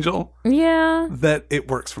Shaken Angel that it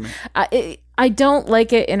works for me. I don't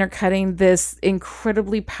like it intercutting this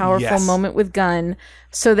incredibly powerful moment with Gunn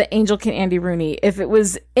so that Angel can Andy Rooney. If it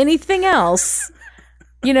was anything else,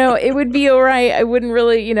 it would be all right. I wouldn't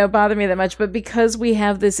really, bother me that much. But because we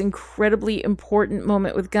have this incredibly important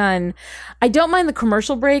moment with Gunn, I don't mind the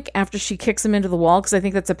commercial break after she kicks him into the wall because I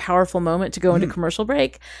think that's a powerful moment to go into commercial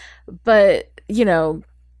break. But,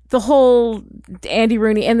 the whole Andy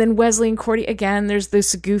Rooney and then Wesley and Cordy again, there's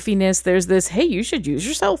this goofiness. There's this, hey, you should use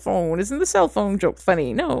your cell phone. Isn't the cell phone joke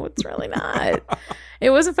funny? No, it's really not. It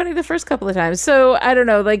wasn't funny the first couple of times. So I don't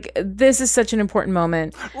know, this is such an important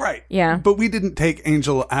moment. Right. Yeah. But we didn't take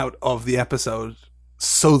Angel out of the episode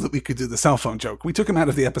so that we could do the cell phone joke. We took him out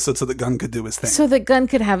of the episode so that Gunn could do his thing. So that Gunn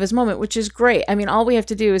could have his moment, which is great. I mean, all we have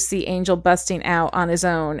to do is see Angel busting out on his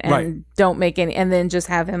own and don't make any, and then just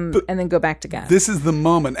have him and then go back to Gunn. This is the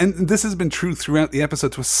moment, and this has been true throughout the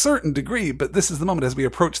episode to a certain degree, but this is the moment as we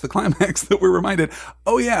approach the climax that we're reminded,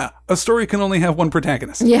 oh yeah, a story can only have one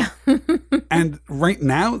protagonist. Yeah. And right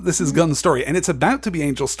now, this is Gunn's story, and it's about to be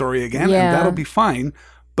Angel's story again, and that'll be fine.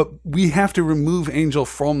 But we have to remove Angel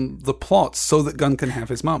from the plot so that Gunn can have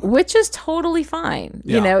his moment. Which is totally fine.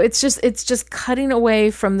 Yeah. It's just cutting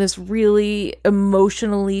away from this really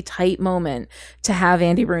emotionally tight moment to have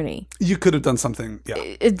Andy Rooney. You could have done something,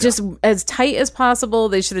 just as tight as possible.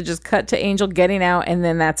 They should have just cut to Angel getting out and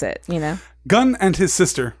then that's it, Gunn and his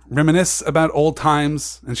sister reminisce about old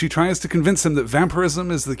times, and she tries to convince him that vampirism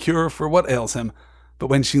is the cure for what ails him. But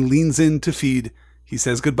when she leans in to feed, he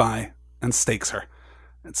says goodbye and stakes her.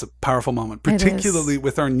 It's a powerful moment, particularly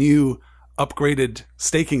with our new upgraded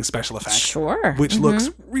staking special effect. Sure. Which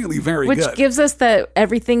looks really very good. Which gives us that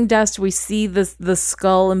everything dust. We see the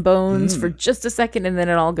skull and bones for just a second and then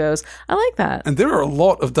it all goes. I like that. And there are a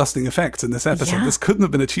lot of dusting effects in this episode. Yeah. This couldn't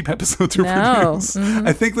have been a cheap episode to produce.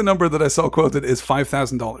 I think the number that I saw quoted is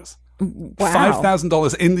 $5,000. Wow.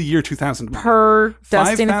 $5,000 in the year 2000. Per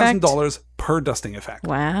dusting effect? $5,000 per dusting effect.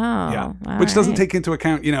 Wow. Yeah. Which doesn't take into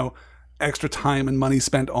account, extra time and money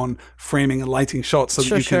spent on framing and lighting shots so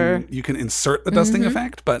that you can insert the dusting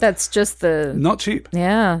effect, but that's just not cheap.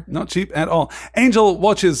 Yeah. Not cheap at all. Angel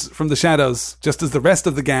watches from the shadows just as the rest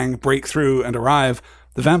of the gang break through and arrive.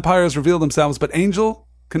 The vampires reveal themselves, but Angel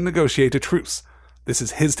can negotiate a truce. This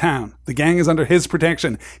is his town. The gang is under his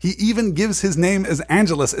protection. He even gives his name as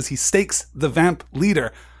Angelus as he stakes the vamp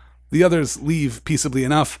leader. The others leave peaceably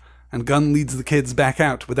enough, and Gunn leads the kids back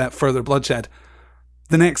out without further bloodshed.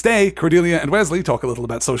 The next day, Cordelia and Wesley talk a little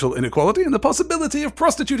about social inequality and the possibility of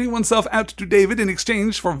prostituting oneself out to David in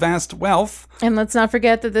exchange for vast wealth. And let's not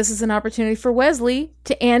forget that this is an opportunity for Wesley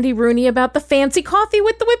to Andy Rooney about the fancy coffee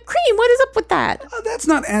with the whipped cream. What is up with that? That's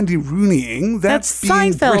not Andy Rooneying. That's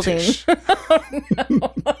being British.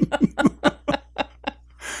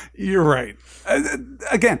 You're right.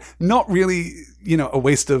 Again, not really, a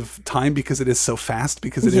waste of time because it is so fast,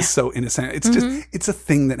 because it is so innocent. It's just, it's a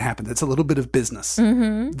thing that happens. It's a little bit of business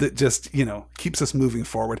that just, keeps us moving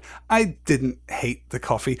forward. I didn't hate the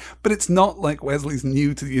coffee, but it's not like Wesley's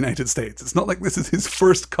new to the United States. It's not like this is his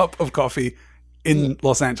first cup of coffee in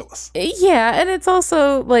Los Angeles. Yeah, and it's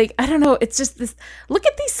also I don't know, it's just this, look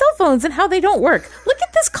at these cell phones and how they don't work. Look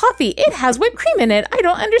at this coffee. It has whipped cream in it. I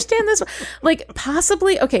don't understand this.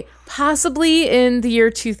 Possibly in the year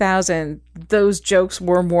 2000, those jokes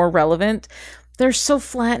were more relevant. they're so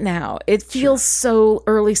flat now. It feels so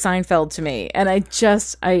early Seinfeld to me, and I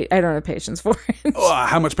don't have patience for it.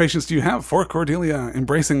 How much patience do you have for Cordelia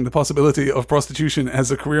embracing the possibility of prostitution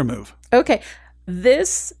as a career move? Okay,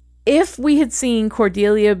 if we had seen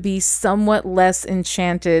Cordelia be somewhat less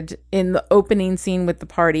enchanted in the opening scene with the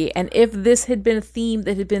party, and if this had been a theme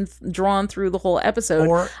that had been drawn through the whole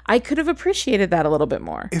episode, I could have appreciated that a little bit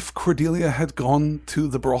more. If Cordelia had gone to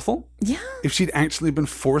the brothel, if she'd actually been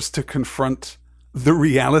forced to confront the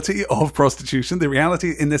reality of prostitution, the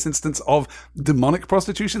reality in this instance of demonic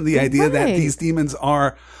prostitution, the idea that these demons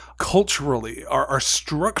are culturally, are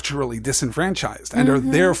structurally disenfranchised and are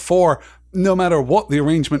therefore, no matter what the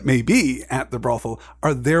arrangement may be at the brothel,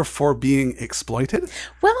 are therefore being exploited.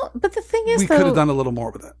 Well, but the thing is, we could have done a little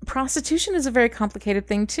more with it. Prostitution is a very complicated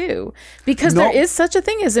thing too, because there is such a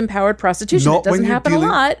thing as empowered prostitution. It doesn't happen a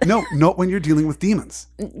lot. No, not when you're dealing with demons.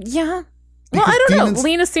 Yeah. Well, I don't know.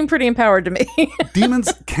 Lena seemed pretty empowered to me.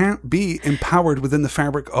 Demons can't be empowered within the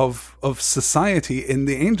fabric of society in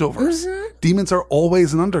the Angelverse. Demons are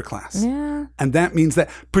always an underclass. Yeah. And that means that,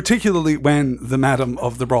 particularly when the madam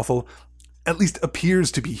of the brothel at least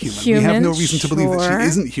appears to be human. We have no reason to believe that she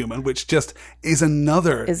isn't human, which just is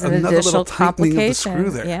another little tightening of the screw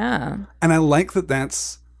there. Yeah. And I like that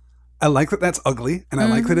that's ugly, and I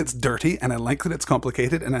like that it's dirty, and I like that it's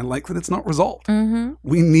complicated, and I like that it's not resolved.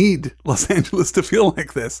 We need Los Angeles to feel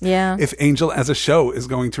like this if Angel as a show is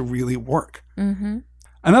going to really work.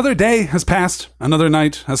 Another day has passed, another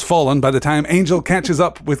night has fallen by the time Angel catches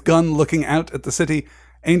up with Gunn looking out at the city.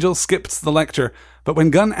 Angel skips the lecture, but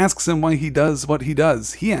when Gunn asks him why he does what he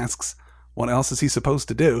does, he asks, what else is he supposed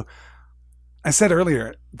to do? I said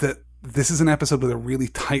earlier that this is an episode with a really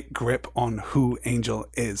tight grip on who Angel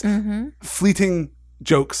is. Fleeting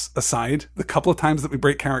jokes aside, the couple of times that we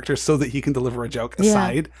break character so that he can deliver a joke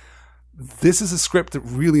aside, this is a script that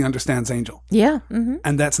really understands Angel. Yeah.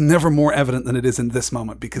 And that's never more evident than it is in this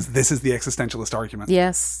moment, because this is the existentialist argument.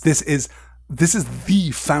 Yes. This is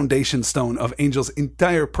the foundation stone of Angel's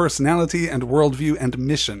entire personality and worldview and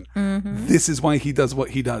mission. This is why he does what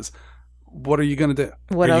he does. What are you going to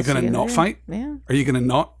do? Are you going to not fight? Yeah. Are you going to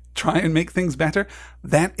not try and make things better?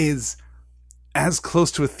 That is as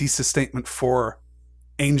close to a thesis statement for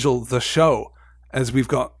Angel the show as we've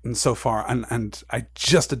gotten so far. And I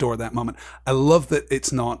just adore that moment. I love that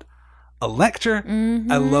it's not a lecture.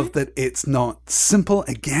 I love that it's not simple.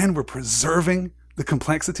 Again, we're preserving the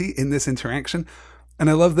complexity in this interaction. And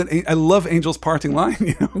I love Angel's parting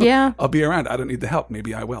line. Yeah. I'll be around. I don't need the help.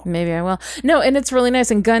 Maybe I will. No, and it's really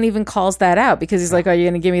nice. And Gunn even calls that out because he's like, "Are you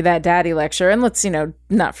going to give me that daddy lecture?" And let's,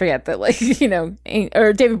 not forget that,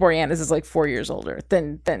 or David Boreanaz is like 4 years older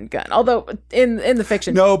than Gunn. Although in the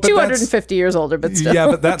fiction, 250 years older, but still. Yeah,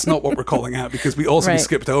 but that's not what we're calling out, because we also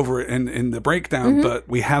skipped over it in the breakdown. But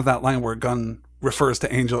we have that line where Gunn refers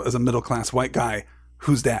to Angel as a middle-class white guy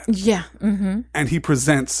who's dad. Yeah. And he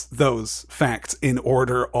presents those facts in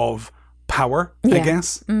order of power, I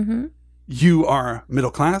guess. You are middle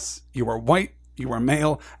class, you are white, you are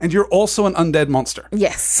male, and you're also an undead monster.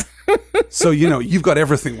 Yes. So, you've got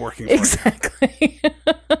everything working for you. Exactly.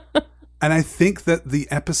 And I think that the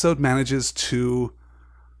episode manages to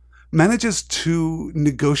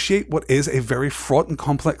negotiate what is a very fraught and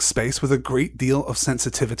complex space with a great deal of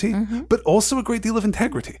sensitivity, but also a great deal of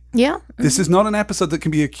integrity. Yeah. This is not an episode that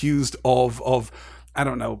can be accused of I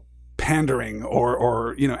don't know, pandering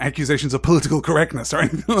or accusations of political correctness or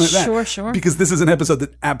anything like that. Sure. Because this is an episode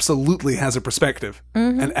that absolutely has a perspective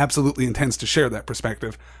and absolutely intends to share that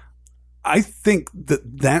perspective. I think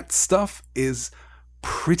that stuff is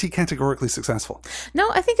pretty categorically successful. No,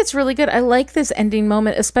 I think it's really good. I like this ending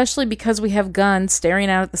moment, especially because we have Gunn staring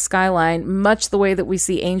out at the skyline, much the way that we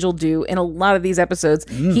see Angel do in a lot of these episodes.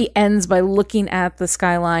 He ends by looking at the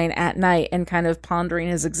skyline at night and kind of pondering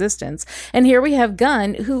his existence. And here we have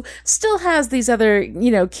Gunn, who still has these other,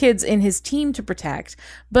 kids in his team to protect,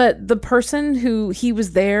 but the person who he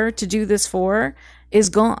was there to do this for is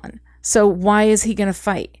gone. So why is he going to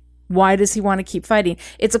fight? Why does he want to keep fighting?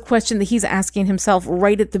 It's a question that he's asking himself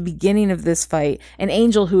right at the beginning of this fight. An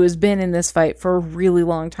Angel who has been in this fight for a really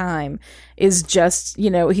long time is just,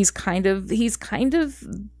 he's kind of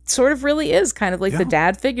sort of really is kind of like the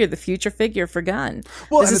dad figure, the future figure for Gunn.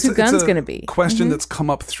 Well, this is who Gunn's going to be. Question that's come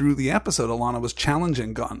up through the episode. Alana was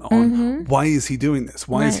challenging Gunn on why is he doing this?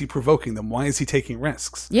 Why is he provoking them? Why is he taking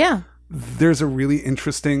risks? Yeah. There's a really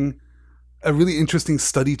interesting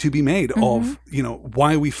study to be made of,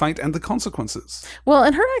 why we fight and the consequences. Well,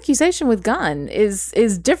 and her accusation with Gunn is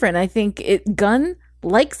different. I think Gunn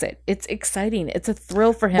likes it. It's exciting. It's a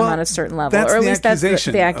thrill for him on a certain level. Or at least that's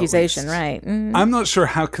the accusation, right? I'm not sure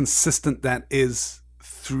how consistent that is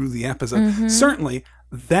through the episode. Certainly,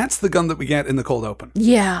 that's the gun that we get in the cold open.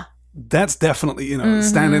 Yeah. That's definitely,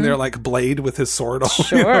 standing there like Blade with his sword,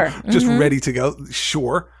 Sure. just ready to go.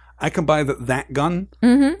 Sure, I can buy that gun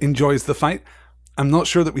enjoys the fight. I'm not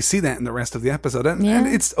sure that we see that in the rest of the episode. And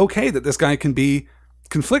it's okay that this guy can be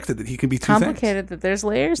conflicted, that he can be too complicated, that there's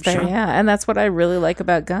layers there. Sure. Yeah. And that's what I really like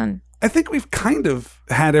about Gunn. I think we've kind of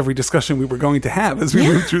had every discussion we were going to have as we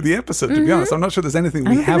moved through the episode, to be honest. I'm not sure there's anything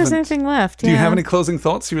we haven't. There's anything left. Do you have any closing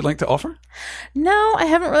thoughts you would like to offer? No, I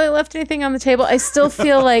haven't really left anything on the table. I still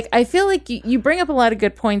feel like you bring up a lot of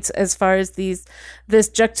good points as far as this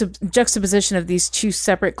juxtaposition of these two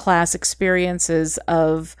separate class experiences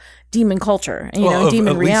of demon culture,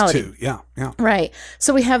 demon reality. Least two. Yeah. Right.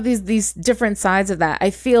 So we have these different sides of that. I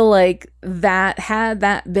feel like that had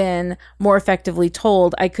that been more effectively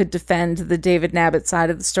told, I could defend the David Nabbit side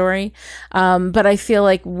of the story. But I feel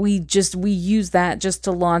like we use that just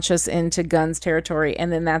to launch us into Gunn's territory,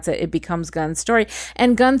 and then that's it. It becomes Gunn's story.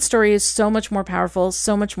 And Gunn's story is so much more powerful,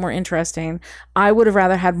 so much more interesting. I would have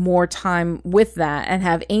rather had more time with that and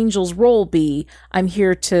have Angel's role be, I'm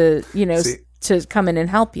here to, to come in and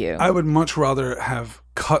help you. I would much rather have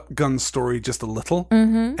cut Gunn's story just a little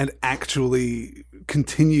and actually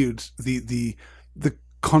continued the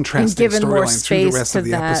contrasting storyline through the rest of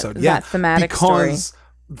the episode. That thematic because story.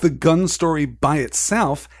 The Gunn story by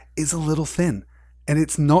itself is a little thin. And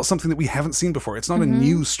it's not something that we haven't seen before. It's not a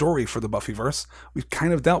new story for the Buffyverse. We've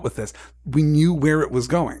kind of dealt with this. We knew where it was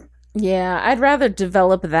going. Yeah, I'd rather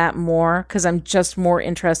develop that more because I'm just more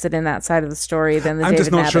interested in that side of the story than the David Nabbit side. I'm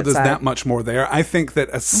just not sure there's that much more there. I think that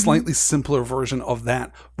a slightly simpler version of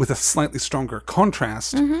that with a slightly stronger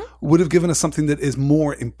contrast would have given us something that is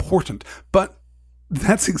more important. But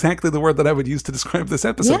that's exactly the word that I would use to describe this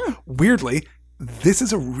episode. Yeah. Weirdly, this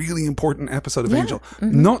is a really important episode of Angel.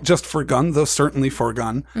 Not just for Gunn, though certainly for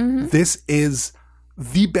Gunn. This is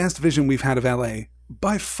the best vision we've had of LA.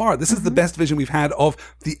 By far, this is the best vision we've had of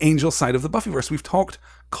the Angel side of the Buffyverse. We've talked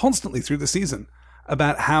constantly through the season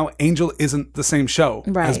about how Angel isn't the same show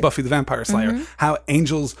as Buffy the Vampire Slayer, how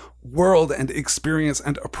Angel's world and experience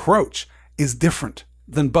and approach is different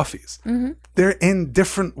than Buffy's. They're in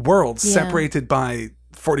different worlds separated by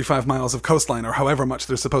 45 miles of coastline or however much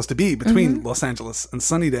there's supposed to be between Los Angeles and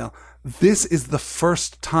Sunnydale. This is the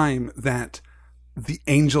first time that the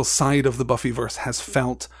Angel side of the Buffyverse has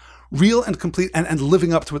felt real and complete and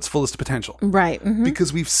living up to its fullest potential. Right.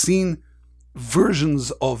 Because we've seen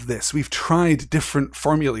versions of this. We've tried different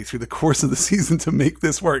formulae through the course of the season to make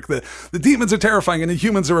this work. The demons are terrifying and the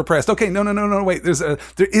humans are oppressed. Okay, no, wait.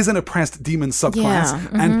 There is an oppressed demon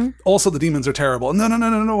subclass, and also the demons are terrible.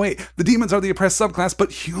 No, wait. The demons are the oppressed subclass,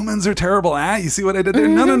 but humans are terrible. You see what I did there?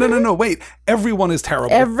 No, wait. Everyone is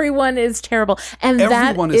terrible. Everyone is terrible. And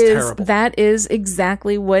that is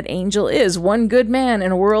exactly what Angel is. One good man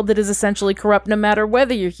in a world that is essentially corrupt no matter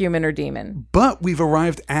whether you're human or demon. But we've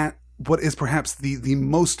arrived at what is perhaps the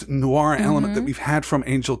most noir element that we've had from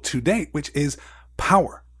Angel to date, which is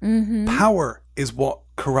power. Power is what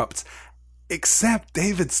corrupts. Except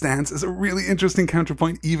David stands as a really interesting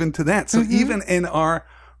counterpoint even to that. So even in our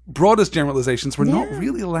broadest generalizations, we're not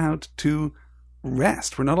really allowed to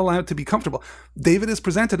rest. We're not allowed to be comfortable. David is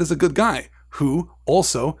presented as a good guy who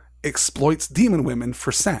also exploits demon women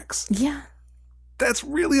for sex. Yeah. That's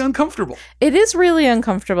really uncomfortable. It is really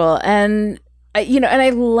uncomfortable. And and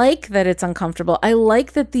I like that it's uncomfortable. I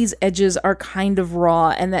like that these edges are kind of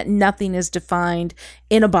raw and that nothing is defined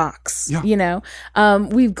in a box. Yeah.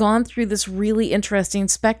 We've gone through this really interesting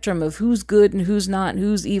spectrum of who's good and who's not, and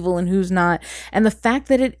who's evil and who's not. And the fact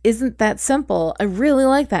that it isn't that simple, I really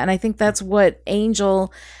like that. And I think that's what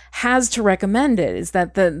Angel has to recommend it, is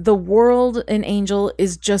that the world in Angel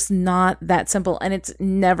is just not that simple, and it's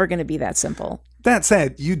never going to be that simple. That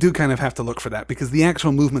said, you do kind of have to look for that because the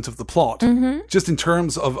actual movement of the plot, just in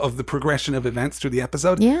terms of the progression of events through the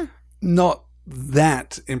episode, not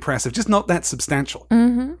that impressive, just not that substantial.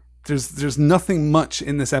 There's nothing much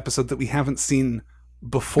in this episode that we haven't seen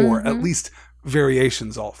before, at least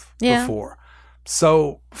variations of before.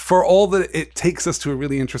 So for all that it takes us to a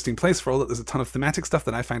really interesting place, for all that there's a ton of thematic stuff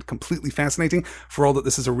that I find completely fascinating, for all that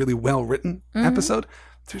this is a really well-written episode,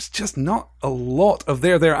 there's just not a lot of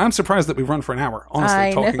there. I'm surprised that we run for an hour,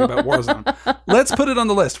 honestly, talking about Warzone. Let's put it on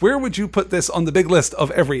the list. Where would you put this on the big list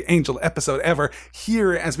of every Angel episode ever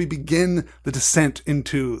here as we begin the descent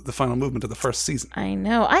into the final movement of the first season? I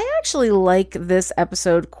know. I actually like this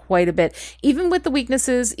episode quite a bit. Even with the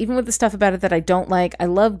weaknesses, even with the stuff about it that I don't like. I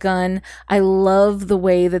love Gunn. I love the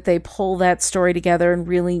way that they pull that story together and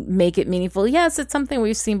really make it meaningful. Yes, it's something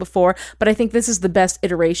we've seen before, but I think this is the best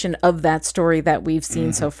iteration of that story that we've seen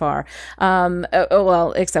seen so far.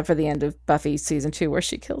 Well, except for the end of Buffy season 2 where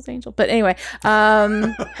she kills Angel. But anyway,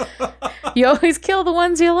 you always kill the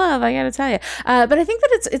ones you love, I gotta tell you. But I think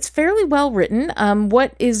that it's fairly well written.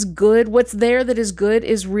 What is good, what's there that is good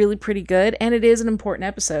is really pretty good, and it is an important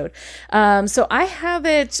episode. So I have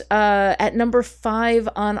it at number 5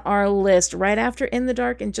 on our list, right after In the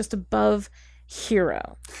Dark and just above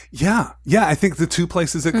Hero. Yeah. I think the two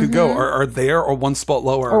places it could go are there, or one spot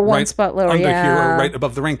lower, or one spot lower under Hero, right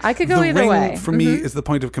above the Ring. I could go either way. For me, is the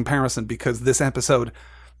point of comparison, because this episode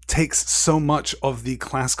takes so much of the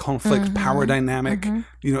class conflict, power dynamic,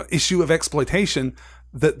 issue of exploitation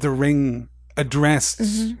that the Ring addressed,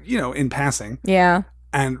 in passing. Yeah.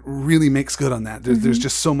 And really makes good on that. There's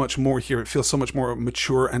just so much more here. It feels so much more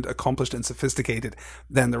mature and accomplished and sophisticated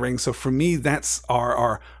than the Ring. So for me, that's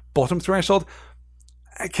our bottom threshold.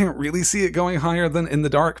 I can't really see it going higher than In the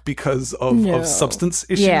Dark because of substance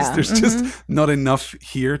issues. Yeah. There's just not enough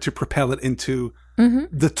here to propel it into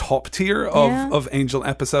the top tier of Angel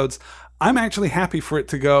episodes. I'm actually happy for it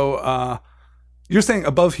to go, you're saying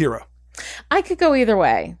above Hero. I could go either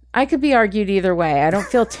way. I could be argued either way. I don't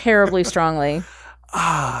feel terribly strongly.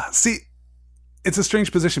 See, it's a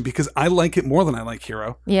strange position because I like it more than I like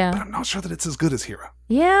Hero. Yeah. But I'm not sure that it's as good as Hero.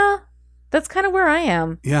 Yeah. That's kind of where I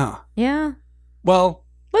am. Yeah. Yeah. Well,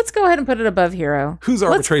 let's go ahead and put it above Hero. Who's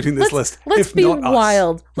arbitrating this list? Let's be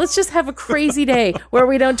wild. Let's just have a crazy day where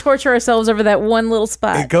we don't torture ourselves over that one little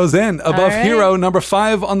spot. It goes in above Hero, number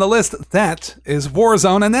 5 on the list. That is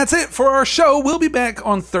Warzone, and that's it for our show. We'll be back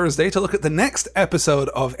on Thursday to look at the next episode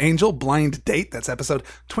of Angel, Blind Date. That's episode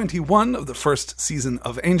 21 of the first season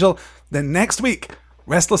of Angel. Then next week,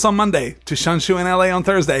 Restless on Monday to Shanshu in LA on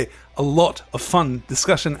Thursday. A lot of fun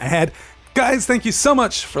discussion ahead. Guys, thank you so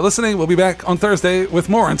much for listening. We'll be back on Thursday with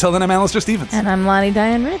more. Until then, I'm Alistair Stevens. And I'm Lonnie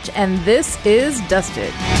Diane Rich, and this is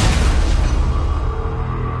Dusted.